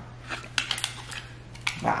Amazon.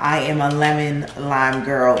 But I am a lemon lime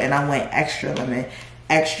girl and I went extra lemon,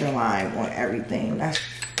 extra lime on everything.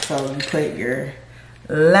 So you put your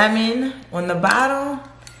lemon on the bottom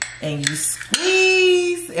and you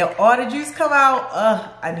squeeze and all the juice come out.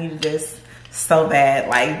 I needed this so bad.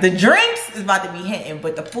 Like, the drinks is about to be hitting,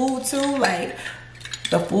 but the food too, like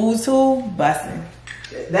the food too, busting.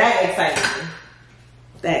 That excited me.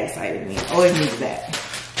 That excited me. Always needed that.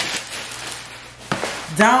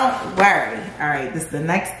 Don't worry. All right, this is the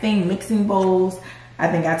next thing, mixing bowls. I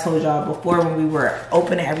think I told y'all before when we were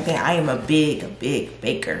opening everything, I am a big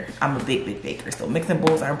baker. I'm a big baker. So mixing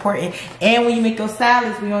bowls are important. And when you make your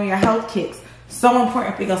salads, when you're on your health kicks, so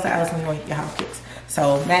important for your salads when you're on your health kicks.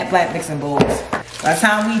 So matte black mixing bowls. By the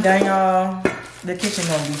time we done, y'all, the kitchen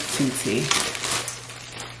gonna be too.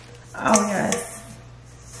 Oh yes.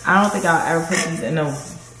 I don't think I'll ever put these in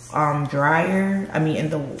the dryer. I mean in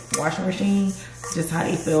the washing machine. Just how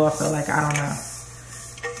they feel. I feel like, I don't know.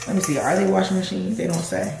 Let me see, are they washing machines? They don't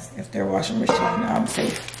say. If they're washing machine, I'm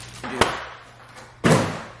safe.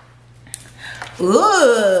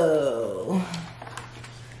 Ooh.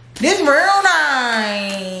 This real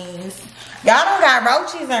nice. Y'all don't got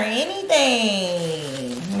roaches or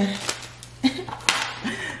anything.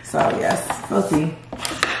 So yes, we'll see.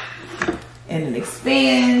 And it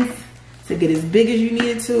expands to get as big as you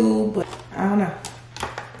need it to, but I don't know.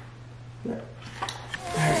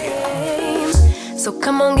 So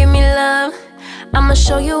come on, give me love. I'ma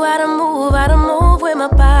show you how to move with my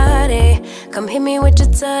body. Come hit me with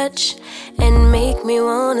your touch and make me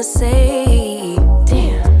wanna say,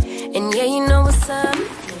 damn. And yeah, you know what's up.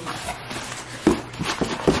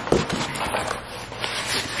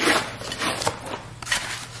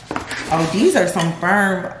 Oh, these are some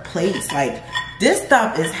firm plates. Like, this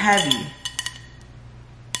stuff is heavy.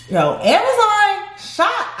 Yo, Amazon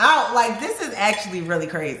shot out. Like, this is actually really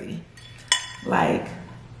crazy. Like,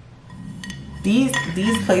 these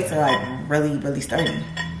plates are like really sturdy.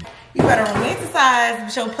 You better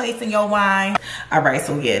romanticize your plates and your wine. All right,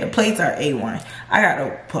 so yeah, the plates are A1. I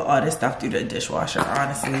gotta put all this stuff through the dishwasher,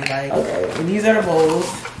 honestly. Like, okay, so these are the bowls.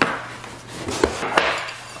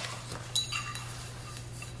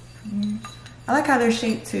 I like how they're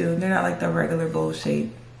shaped too. They're not like the regular bowl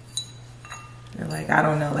shape. They're like, I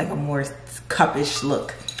don't know, like a more cupish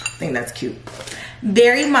look. I think that's cute.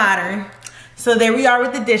 Very modern. So there we are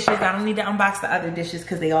with the dishes. I don't need to unbox the other dishes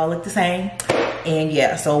because they all look the same. And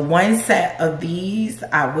yeah, so one set of these,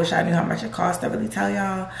 I wish I knew how much it cost to really tell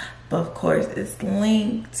y'all. But of course, it's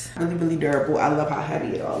linked. Really durable. I love how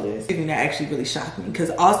heavy it all is. That actually really shocked me.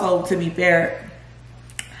 Because also, to be fair,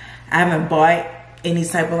 I haven't bought any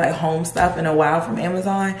type of like home stuff in a while from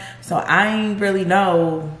Amazon. So I ain't really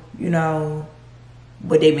know, you know,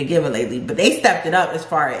 what they've been giving lately, but they stepped it up as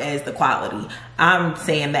far as the quality. I'm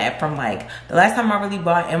saying that from like the last time I really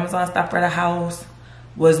bought Amazon stuff for the house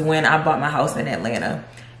was when I bought my house in Atlanta.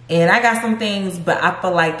 And I got some things, but I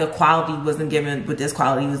feel like the quality wasn't given what this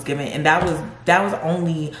quality was given. And that was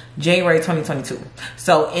only January 2022.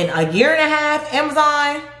 So in a year and a half,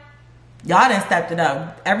 Amazon, y'all done stepped it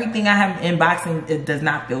up. Everything I have in boxing, it does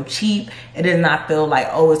not feel cheap. It does not feel like,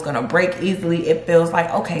 oh, it's gonna break easily. It feels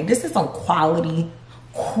like, okay, this is some quality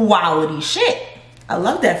shit. I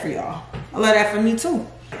love that for y'all. I love that for me too.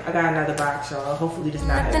 I got another box, y'all. Hopefully this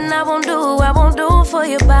not nothing I won't do for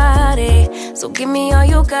your body. So give me all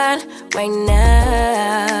you got right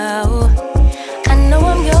now. I know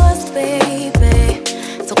I'm yours, baby.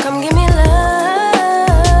 So come give me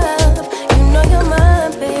love. You know you're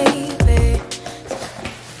mine, baby.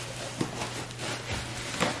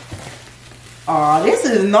 Oh, this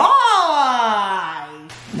is nice.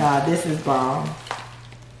 Nah, this is bomb.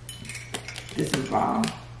 This is bomb.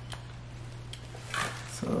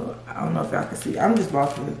 So I don't know if y'all can see. I'm just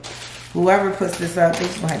about to, whoever puts this up, they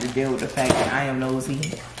just gonna have to deal with the fact that I am nosy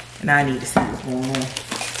and I need to see what's going on.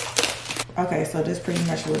 Okay, so this pretty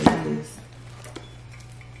much what it is.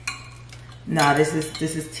 Nah, this is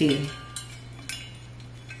tea.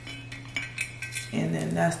 And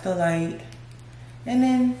then that's the light. And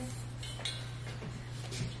then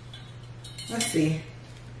let's see.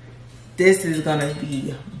 This is gonna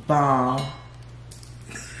be bomb.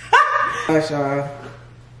 Gosh, y'all.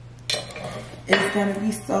 It's gonna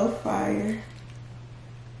be so fire.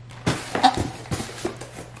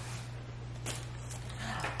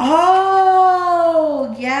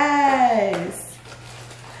 Oh, yes.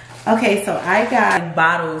 Okay, so I got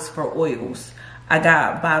bottles for oils. I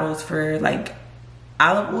got bottles for like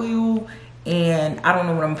olive oil, and I don't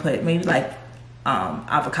know what I'm gonna put. Maybe like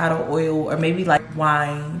avocado oil, or maybe like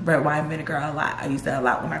red wine vinegar a lot. I use that a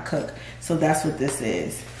lot when I cook. So that's what this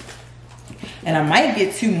is. And I might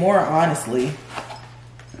get 2 more, honestly.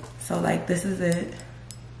 So like this is it.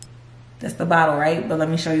 That's the bottle, right? But let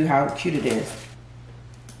me show you how cute it is.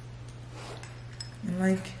 And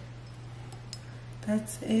like,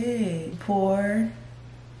 that's it. Pour.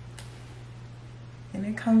 And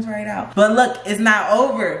it comes right out. But look, it's not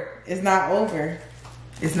over. It's not over.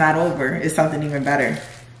 It's not over. It's something even better.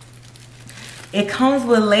 It comes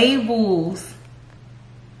with labels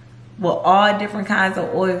with all different kinds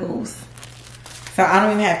of oils. So I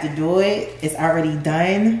don't even have to do it. It's already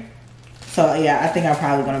done. So yeah, I think I'm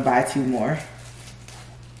probably gonna buy 2 more.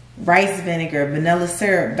 Rice vinegar, vanilla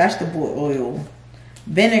syrup, vegetable oil,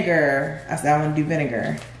 vinegar. I said I want to do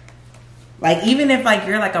vinegar. Like even if like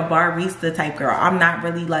you're like a barista type girl, I'm not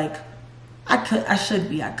really like, I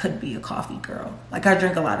could be a coffee girl. Like I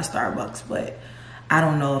drink a lot of Starbucks, but I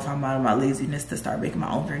don't know if I'm out of my laziness to start making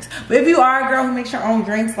my own drinks. But if you are a girl who makes your own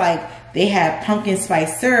drinks, like they have pumpkin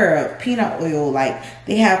spice syrup, peanut oil, like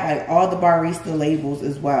they have like all the barista labels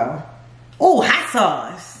as well. Oh, hot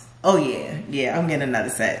sauce. Oh yeah, I'm getting another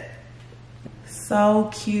set. So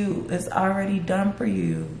cute. It's already done for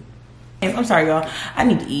you. And I'm sorry, y'all. I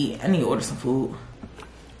need to eat. I need to order some food.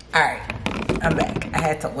 All right, I'm back. I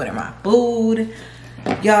had to order my food,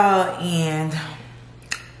 y'all, and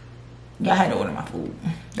yeah, I had to order my food.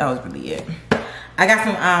 That was really it. I got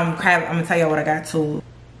some crab. I'm gonna tell y'all what I got too.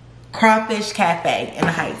 Crawfish Cafe in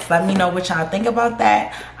the Heights. Let me know what y'all think about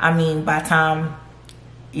that. I mean, by the time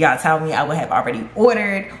y'all tell me, I would have already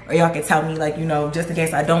ordered, or y'all can tell me, like, you know, just in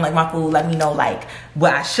case I don't like my food, let me know like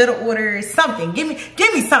what I should have ordered. Something. Give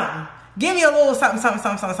me something. Give me a little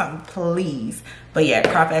something, please. But yeah,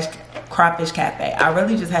 Crawfish Cafe. I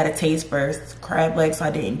really just had a taste first. Crab legs, so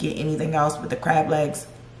I didn't get anything else with the crab legs.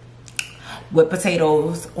 With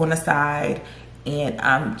potatoes on the side.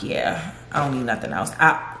 And yeah, I don't need nothing else.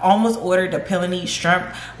 I almost ordered the peel and eat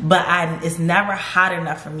shrimp, but it's never hot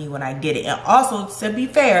enough for me when I get it. And also, to be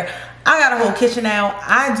fair, I got a whole kitchen now.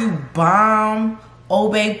 I do bomb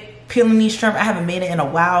Old Bay peel and eat shrimp. I haven't made it in a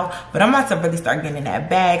while, but I'm about to really start getting in that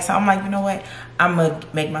bag. So I'm like, you know what? I'm gonna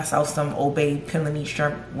make myself some Old Bay peel and eat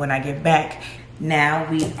shrimp when I get back. Now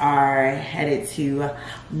we are headed to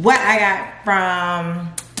what I got from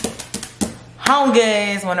Home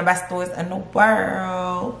Goods, one of the best stores in the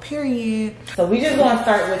world, period. So we just gonna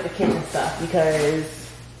start with the kitchen stuff because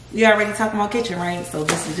we already talking about kitchen, right? So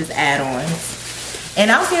this is just add-ons. And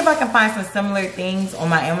I'll see if I can find some similar things on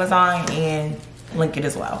my Amazon and link it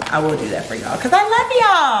as well. I will do that for y'all because I love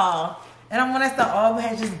y'all. And I want us to all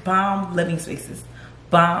have just bomb living spaces.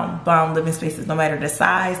 Bomb living spaces, no matter the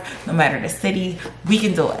size, no matter the city, we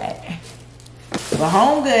can do it. But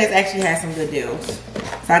Home Goods actually has some good deals.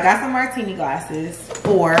 So I got some martini glasses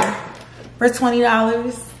for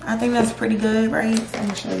 $20. I think that's pretty good, right? So I'm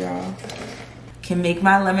gonna show y'all. Can make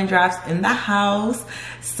my lemon drops in the house.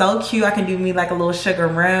 So cute. I can do me like a little sugar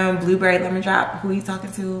rum, blueberry lemon drop. Who you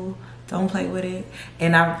talking to? Don't play with it.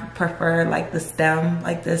 And I prefer like the stem,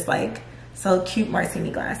 like this, like so cute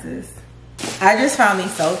martini glasses. I just found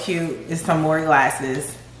these so cute. It's some more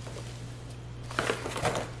glasses.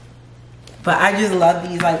 But I just love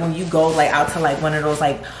these, like when you go like out to like one of those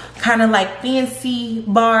like kind of like fancy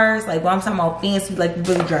bars, like when I'm talking about fancy, like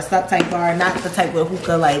really dressed up type bar, not the type with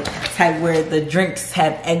hookah, like type where the drinks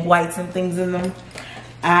have egg whites and things in them.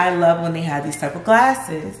 I love when they have these type of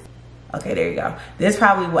glasses. Okay, there you go. This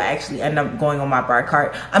probably will actually end up going on my bar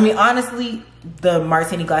cart. I mean, honestly, the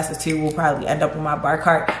martini glasses too will probably end up on my bar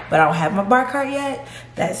cart, but I don't have my bar cart yet.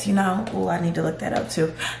 That's, you know, oh, I need to look that up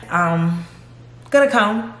too. Gonna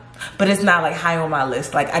come, but it's not like high on my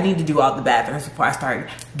list. Like I need to do all the bathrooms before I start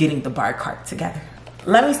getting the bar cart together.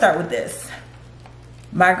 Let me start with this.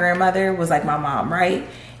 My grandmother was like my mom, right?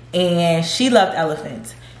 And she loved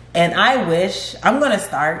elephants. And I wish I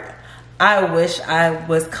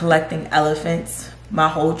was collecting elephants my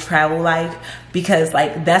whole travel life, because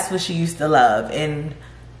like that's what she used to love. And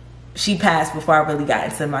she passed before I really got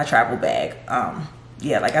into my travel bag.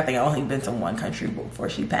 Yeah, like I think I only been to one country before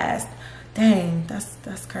she passed. Dang,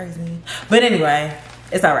 that's crazy. But anyway,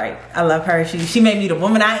 it's all right. I love her. She made me the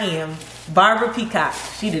woman I am. Barbara Peacock.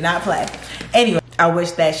 She did not play. Anyway, I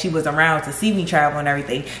wish that she was around to see me travel and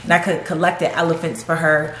everything, and I could collect elephants for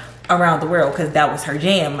her around the world, because that was her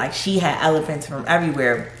jam. Like she had elephants from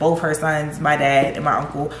everywhere. Both her sons, my dad and my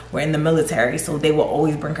uncle, were in the military, so they will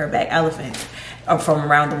always bring her back elephants from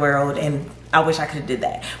around the world. And I wish I could have did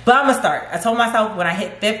that. But I'm gonna start. I told myself when I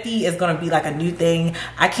hit 50, it's gonna be like a new thing.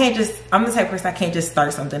 I'm the type of person, I can't just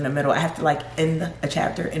start something in the middle. I have to like end a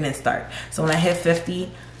chapter and then start. So when I hit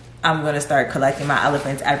 50, I'm gonna start collecting my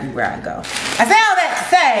elephants everywhere I go. I say all that to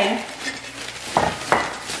say,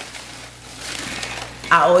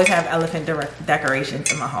 I always have elephant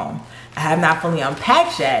decorations in my home. I have not fully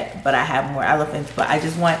unpacked yet, but I have more elephants. But I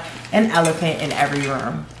just want an elephant in every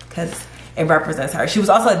room because it represents her. She was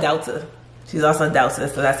also a Delta. She's also a Delta,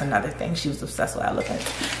 so that's another thing. She was obsessed with elephants.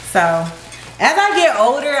 So as I get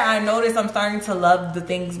older, I notice I'm starting to love the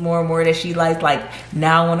things more and more that she likes. Like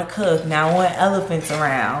now I want to cook. Now I want elephants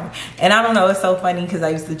around. And I don't know, it's so funny because I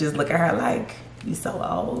used to just look at her like, you so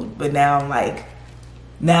old. But now I'm like,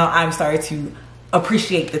 now I'm starting to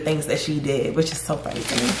appreciate the things that she did, which is so funny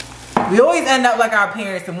to me. We always end up like our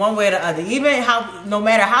parents in one way or the other. Even how, no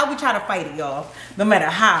matter how we try to fight it, y'all. No matter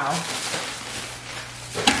how.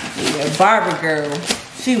 Yeah, Barbara girl.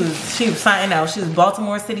 She was something else. She was a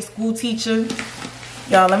Baltimore City school teacher.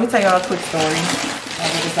 Y'all, let me tell y'all a quick story.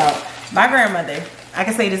 I'll get this out. My grandmother, I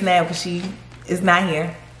can say this now because she is not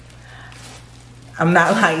here. I'm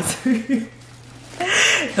not lying to you.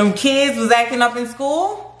 Them kids was acting up in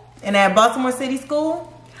school. In that Baltimore City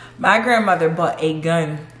school, my grandmother bought a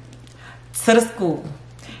gun to the school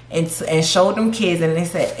and showed them kids, and they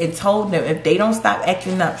said, and told them if they don't stop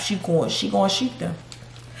acting up, she gonna shoot them.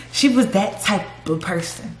 She was that type of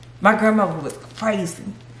person. My grandmother was crazy.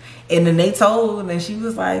 And then they told, and she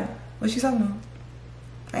was like, what you talking about?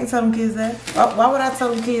 I ain't tell them kids that. Why would I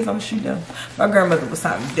tell them kids I'm gonna shoot them? My grandmother was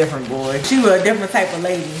something different, boy. She was a different type of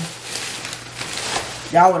lady.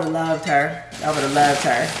 Y'all would have loved her. Y'all would have loved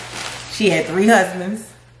her. She had 3 husbands,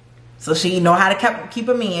 so she know how to keep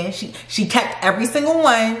a man. She kept every single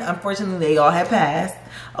one. Unfortunately, they all had passed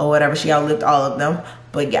or whatever. She outlived all of them.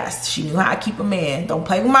 But yes, she knew how to keep a man. Don't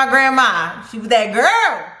play with my grandma. She was that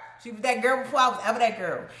girl. She was that girl before I was ever that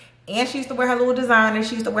girl. And she used to wear her little designer.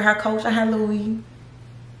 She used to wear her Coach and her Louis.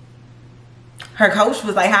 Her Coach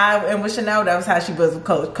was like how, and with Chanel, that was how she was with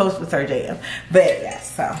Coach. Coach was her jam. But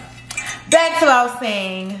yes, so back to what I was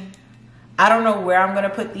saying. I don't know where I'm gonna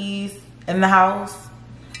put these in the house.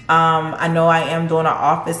 I know I am doing an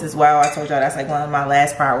office as well. I told y'all that's like one of my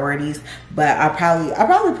last priorities. But I'll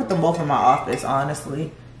probably put them both in my office,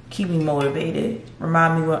 honestly. Keep me motivated.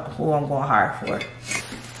 Remind me who I'm going to hire for.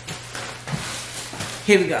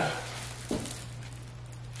 Here we go.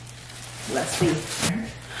 Let's see.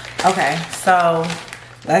 Okay, so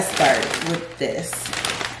let's start with this.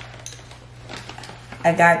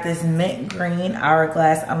 I got this mint green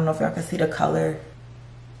hourglass. I don't know if y'all can see the color.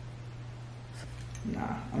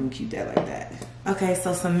 Nah, I'm gonna keep that like that. Okay,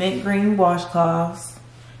 so some mint green washcloths.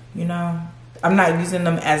 You know, I'm not using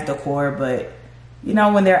them as decor, but you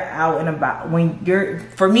know, when they're out and about,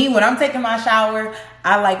 for me, when I'm taking my shower,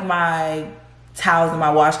 I like my towels and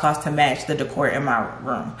my washcloths to match the decor in my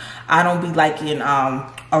room. I don't be liking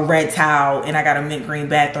a red towel and I got a mint green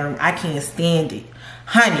bathroom. I can't stand it.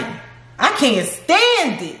 Honey, I can't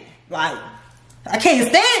stand it. Like, I can't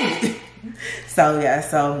stand it. So yeah,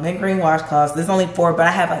 so mint green washcloths. There's only 4, but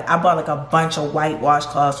I bought like a bunch of white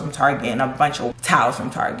washcloths from Target and a bunch of towels from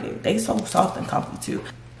Target. They so soft and comfy too.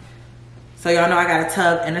 So y'all know I got a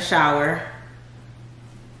tub and a shower,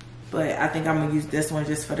 but I think I'm gonna use this one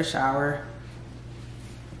just for the shower.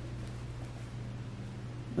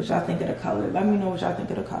 What y'all think of the color? Let me know what y'all think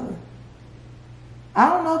of the color. I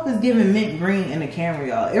don't know if it's giving mint green in the camera,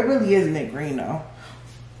 y'all. It really is mint green though.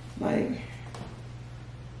 Like,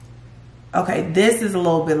 okay, this is a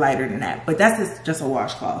little bit lighter than that, but that's just a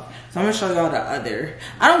washcloth. So I'm gonna show y'all the other.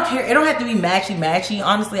 I don't care, it don't have to be matchy.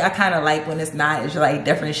 Honestly, I kind of like when it's not, it's like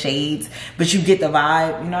different shades, but you get the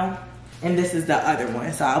vibe, you know? And this is the other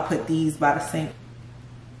one. So I'll put these by the sink.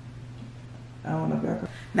 I don't know if y'all can.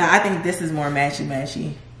 Now I think this is more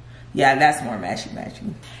matchy. Yeah, that's more matchy.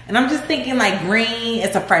 And I'm just thinking like green,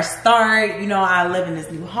 it's a fresh start. You know, I live in this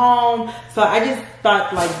new home. So I just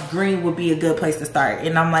thought like green would be a good place to start.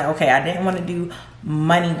 And I'm like, okay, I didn't want to do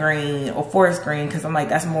money green or forest green because I'm like,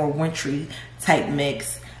 that's more wintry type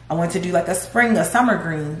mix. I want to do like a spring, a summer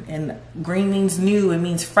green. And green means new, it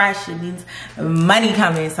means fresh, it means money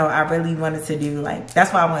coming. So I really wanted to do like,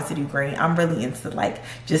 that's why I wanted to do green. I'm really into like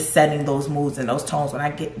just setting those moods and those tones. When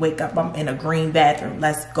I wake up, I'm in a green bathroom.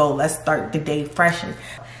 Let's go, let's start the day fresh.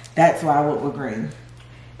 That's why I went with green.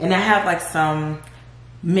 And I have like some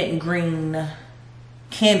mint green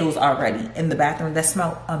candles already in the bathroom that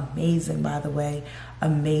smell amazing, by the way.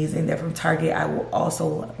 Amazing. They're from Target. I will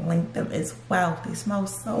also link them as well. They smell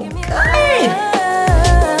so good.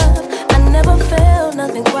 I never felt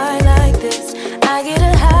nothing quite like this. I get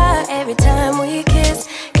a high every time we kiss.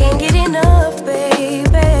 Can't get enough,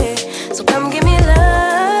 baby. So come give me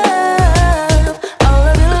love. All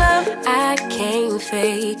of your love, I can't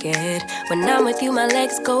fake it. When I'm with you, my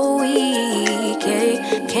legs go weak.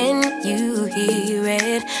 Yeah. Can you hear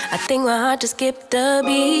it? I think my heart just skipped a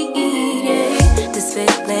beat. Yeah. This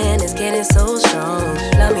feeling is getting so strong.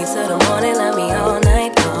 Love me till the morning, love me all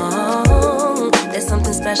night long. There's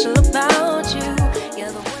something special about you.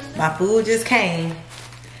 You're the one. My food just came.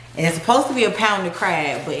 And it's supposed to be a pound of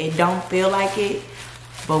crab, but it don't feel like it.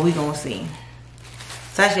 But we gonna see.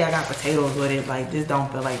 Especially I got potatoes with it. Like, this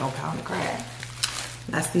don't feel like no pound of crab.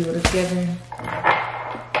 Let's see what it's giving.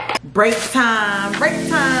 Break time, break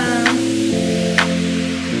time.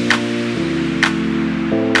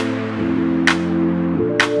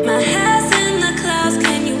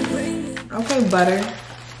 Okay, butter.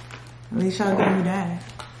 At least y'all give me that.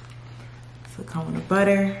 So come with the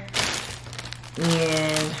butter.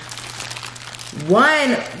 And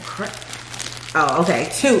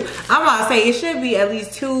two. I'm about to say it should be at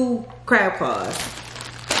least 2 crab claws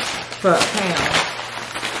for a pound.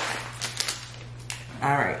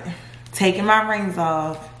 All right, taking my rings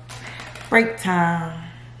off. Break time.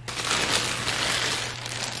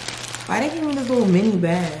 Why they give me this little mini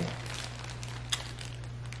bag?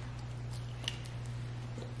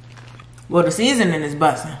 Well, the seasoning is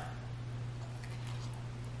busting.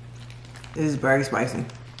 This is very spicy.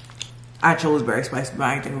 I chose very spicy, but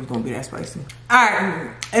I didn't think it was gonna be that spicy. All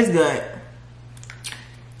right, it's good.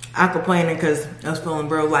 I'm complaining because I was feeling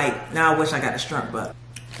real light. Now I wish I got a shrimp, but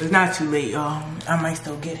it's not too late, y'all. I might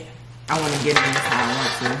still get it. I want to get it how I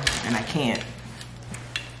want to, and I can't.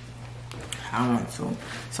 I want to.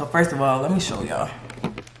 So first of all, let me show y'all.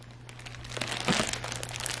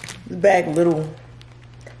 This bag little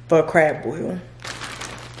for a crab boil.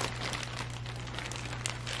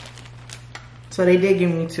 So they did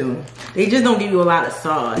give me 2. They just don't give you a lot of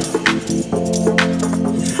sauce.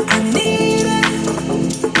 I need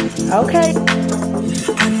it. Okay.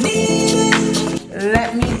 I need it.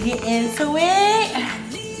 Let me get into it.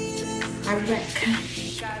 I'm back.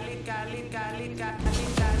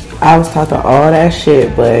 I was talking all that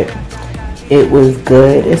shit, but it was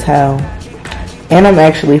good as hell. And I'm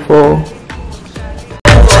actually full.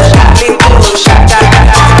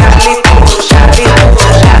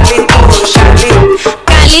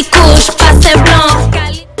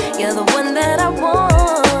 You're the one that I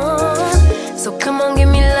want. So come on, give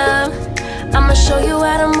me love. I'ma show you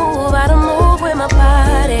how to move with my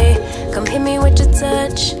body. Come hit me with your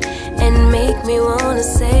touch and make me wanna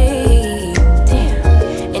say,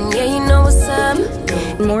 damn. And yeah, you know what's up.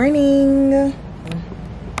 Good morning.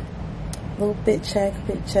 Little fit check.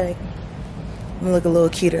 I'm gonna look a little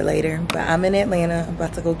cuter later, but I'm in Atlanta. I'm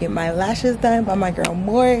about to go get my lashes done by my girl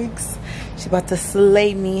Morgs. She's about to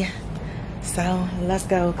slay me. So let's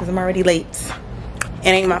go, cause I'm already late. It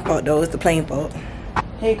ain't my fault though, it's the plane fault.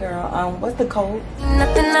 Hey girl, what's the code?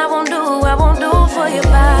 Nothing I won't do for your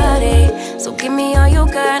body. So give me all you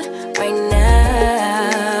got right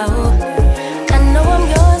now. I know I'm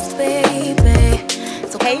yours, baby.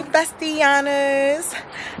 Hey Bestianas,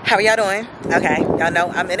 how are y'all doing? Okay, y'all know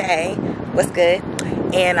I'm in A. What's good?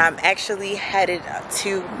 And I'm actually headed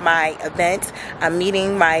to my event. I'm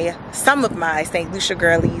meeting some of my St. Lucia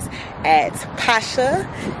girlies at Pasha,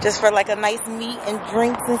 just for like a nice meet and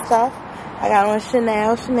drinks and stuff. I got on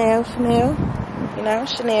Chanel, you know,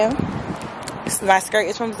 Chanel. My skirt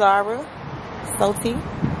is from Zara, salty,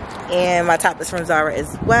 and my top is from Zara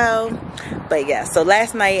as well. But yeah, so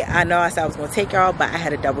last night I know I said I was gonna take y'all, but I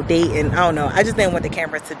had a double date, and I don't know, I just didn't want the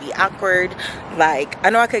camera to be awkward. Like, I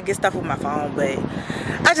know I could get stuff with my phone, but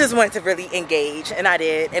I just wanted to really engage, and I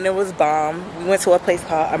did, and it was bomb. We went to a place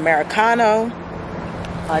called Americano.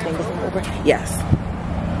 I think it's over. Yes.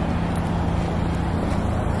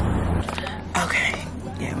 Okay,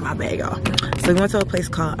 yeah, my bad, y'all. So we went to a place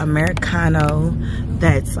called Americano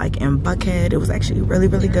that's like in Buckhead. It was actually really,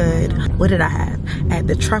 really good. What did I have? I had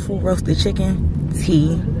the truffle roasted chicken,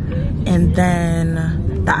 tea, and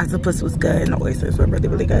then the octopus was good and the oysters were really,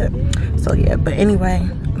 really good. So yeah, but anyway,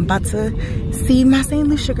 I'm about to see my St.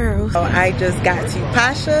 Lucia girls. So I just got to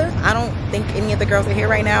Pasha. I don't think any of the girls are here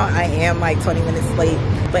right now. I am like 20 minutes late,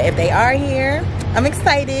 but if they are here, I'm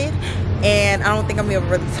excited. And I don't think I'm gonna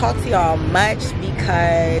really talk to y'all much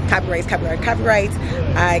because copyrights.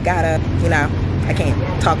 I gotta, you know, I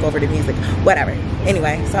can't talk over the music, whatever.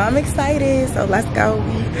 Anyway, so I'm excited. So let's go.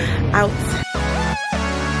 We out.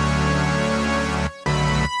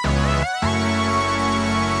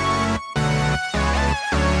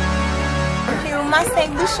 Here with my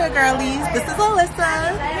St. Lucia girlies. This is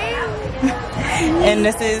Alyssa. And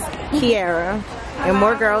this is Kiara. And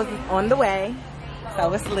more girls on the way.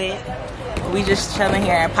 So it's lit. We just chilling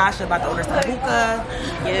here at Pasha, about to order some hookah.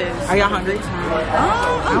 Yes. Are y'all hungry?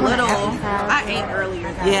 A little. I ate earlier.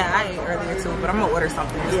 Yeah, I ate earlier too, but I'm gonna order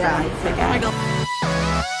something. Yeah.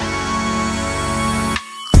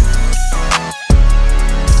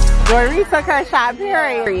 Dory took her shot,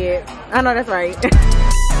 period. I know that's right.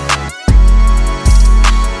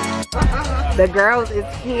 The girls is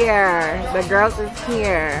here. The girls is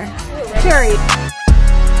here. Period.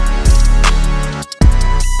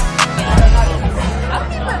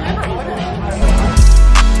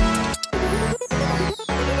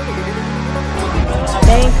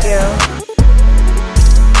 Thank you.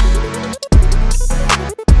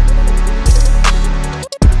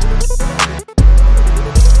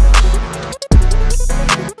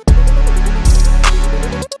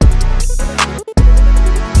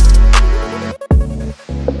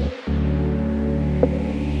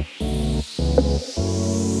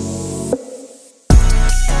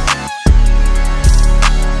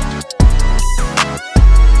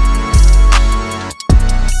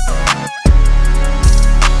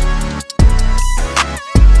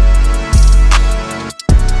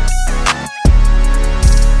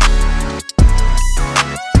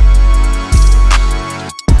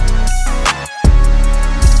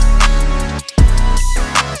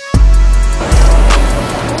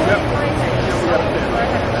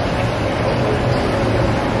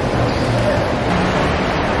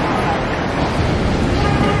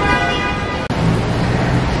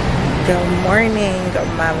 Good morning,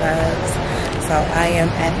 my loves. So I am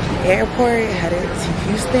at the airport headed to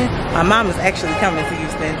Houston. My mom is actually coming to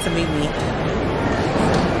Houston to meet me.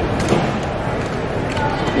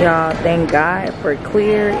 Y'all, thank God for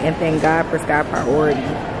Clear and thank God for Sky Priority,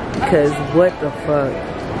 because what the fuck.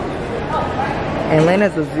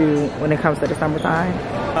 Atlanta's a zoo when it comes to the summertime.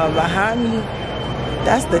 Behind me,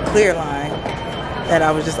 that's the Clear line that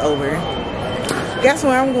I was just over. Guess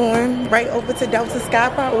where I'm going? Right over to Delta Sky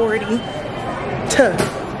Priority.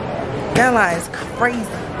 That line is crazy.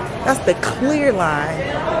 That's the Clear line.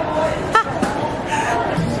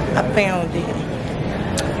 I found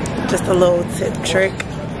it. Just a little tip trick.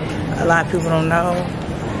 A lot of people don't know.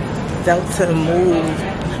 Delta moved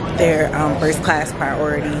their first class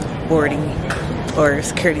priority boarding or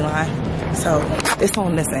security line. So it's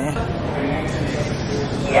on this end.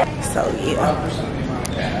 So yeah.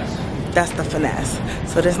 That's the finesse.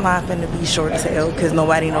 So this line finna be short as hell because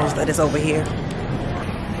nobody knows that it's over here.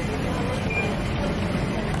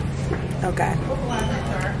 Okay.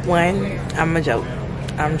 One, I'm a joke.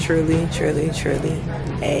 I'm truly, truly, truly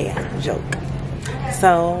a joke.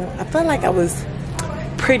 So I felt like I was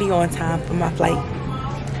pretty on time for my flight.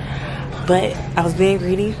 But I was being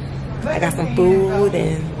greedy. I got some food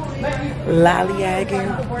and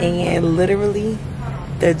lollygagging, and literally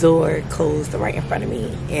the door closed right in front of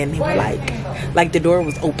me, and they were like the door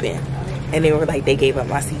was open, and they were like, they gave up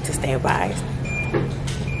my seat to stand by.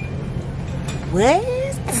 What?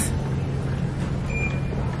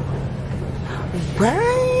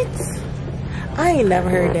 I ain't never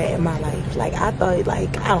heard that in my life. Like, I thought,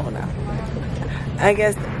 like, I don't know. I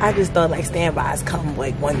guess I just thought like standbys come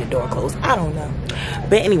like when the door closed. I don't know.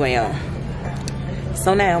 But anyway,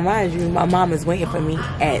 so now mind you, my mom is waiting for me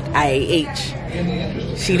at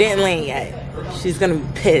IAH. She didn't land yet. She's gonna be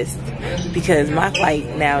pissed because my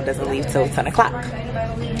flight now doesn't leave till 10 o'clock.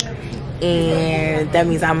 And that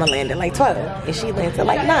means I'm gonna land at like 12 and she lands at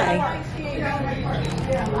like 9.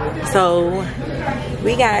 So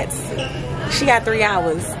she got 3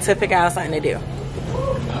 hours to figure out something to do.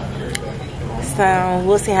 So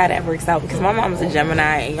we'll see how that works out because my mom's a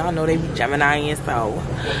Gemini and y'all know they be Gemini, so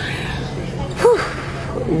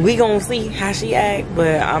we gonna see how she act.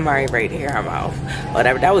 But I'm already ready to hear her mouth.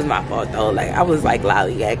 Whatever, that was my fault though. Like, I was like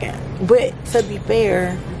lollygagging. But to be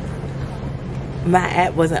fair, my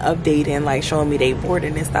app wasn't updating, like showing me they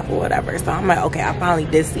boarding and stuff or whatever. So I'm like, okay, I finally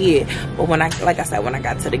did see it. But when I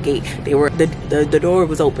got to the gate, they were the door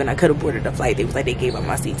was open. I could have boarded the flight. They was like, they gave up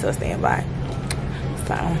my seat to a standby.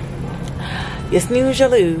 So you snooze, you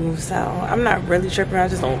lose. So I'm not really tripping. I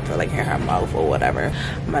just don't feel like hearing her mouth or whatever.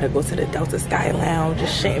 I'm about to go to the Delta Sky Lounge. It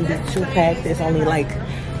shouldn't be too packed. It's only like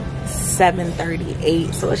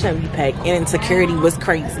 7:38, so it shouldn't be packed. And security was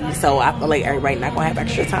crazy, so I feel like everybody not gonna have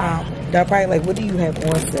extra time. They're probably like, what do you have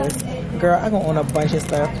on, sis? Girl, I got on a bunch of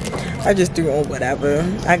stuff. I just threw on whatever.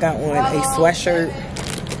 I got on a sweatshirt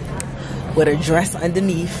with a dress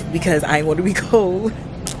underneath because I ain't want to be cold.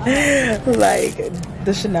 Like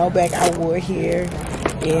the Chanel bag I wore here,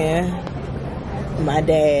 and my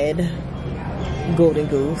dad golden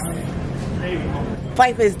goose.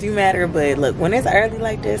 Flight fares do matter, but look, when it's early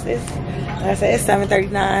like this, it's like I said, it's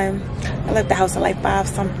 7:39. I left the house at like 5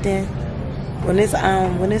 something. When it's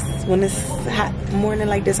hot morning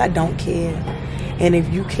like this, I don't care. And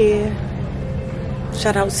if you care,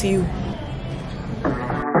 shout out to you.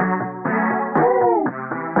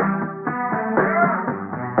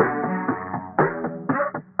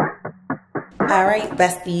 All right,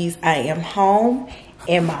 besties, I am home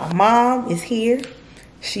and my mom is here.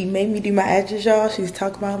 She made me do my edges, y'all. She was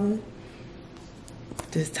talking about me.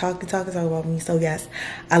 Just talking about me. So yes,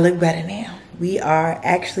 I look better now. We are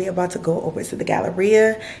actually about to go over to the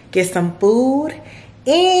Galleria, get some food,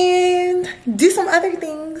 and do some other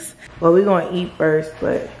things. Well, we're gonna eat first,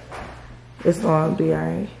 but it's gonna be all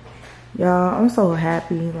right. Y'all, I'm so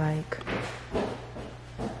happy. Like,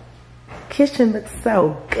 kitchen looks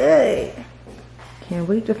so good. Can't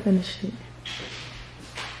wait to finish it.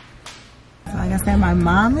 So like I said, my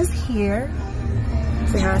mom is here.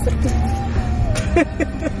 Say hi to the people.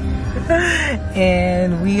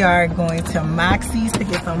 And we are going to Moxie's to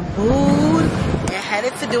get some food and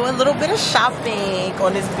headed to do a little bit of shopping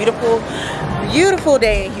on this beautiful, beautiful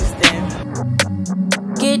day in Houston.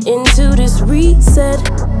 Get into this reset.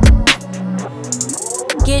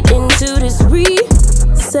 Get into this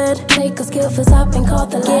reset. Take a skill for stopping, call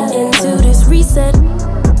the ladder. Get into this reset.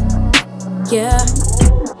 Yeah.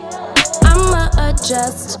 I'ma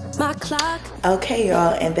adjust my clock. Okay,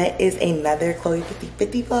 y'all, and that is another Khloe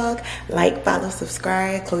 5050 vlog. Like, follow,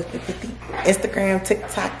 subscribe, Khloe 5050, Instagram,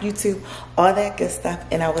 TikTok, YouTube, all that good stuff.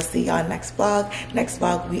 And I will see y'all next vlog. Next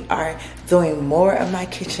vlog, we are doing more of my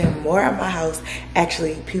kitchen, more of my house.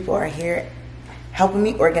 Actually, people are here helping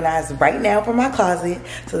me organize right now for my closet.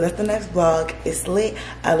 So that's the next vlog. It's lit.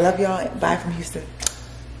 I love y'all. Bye from Houston.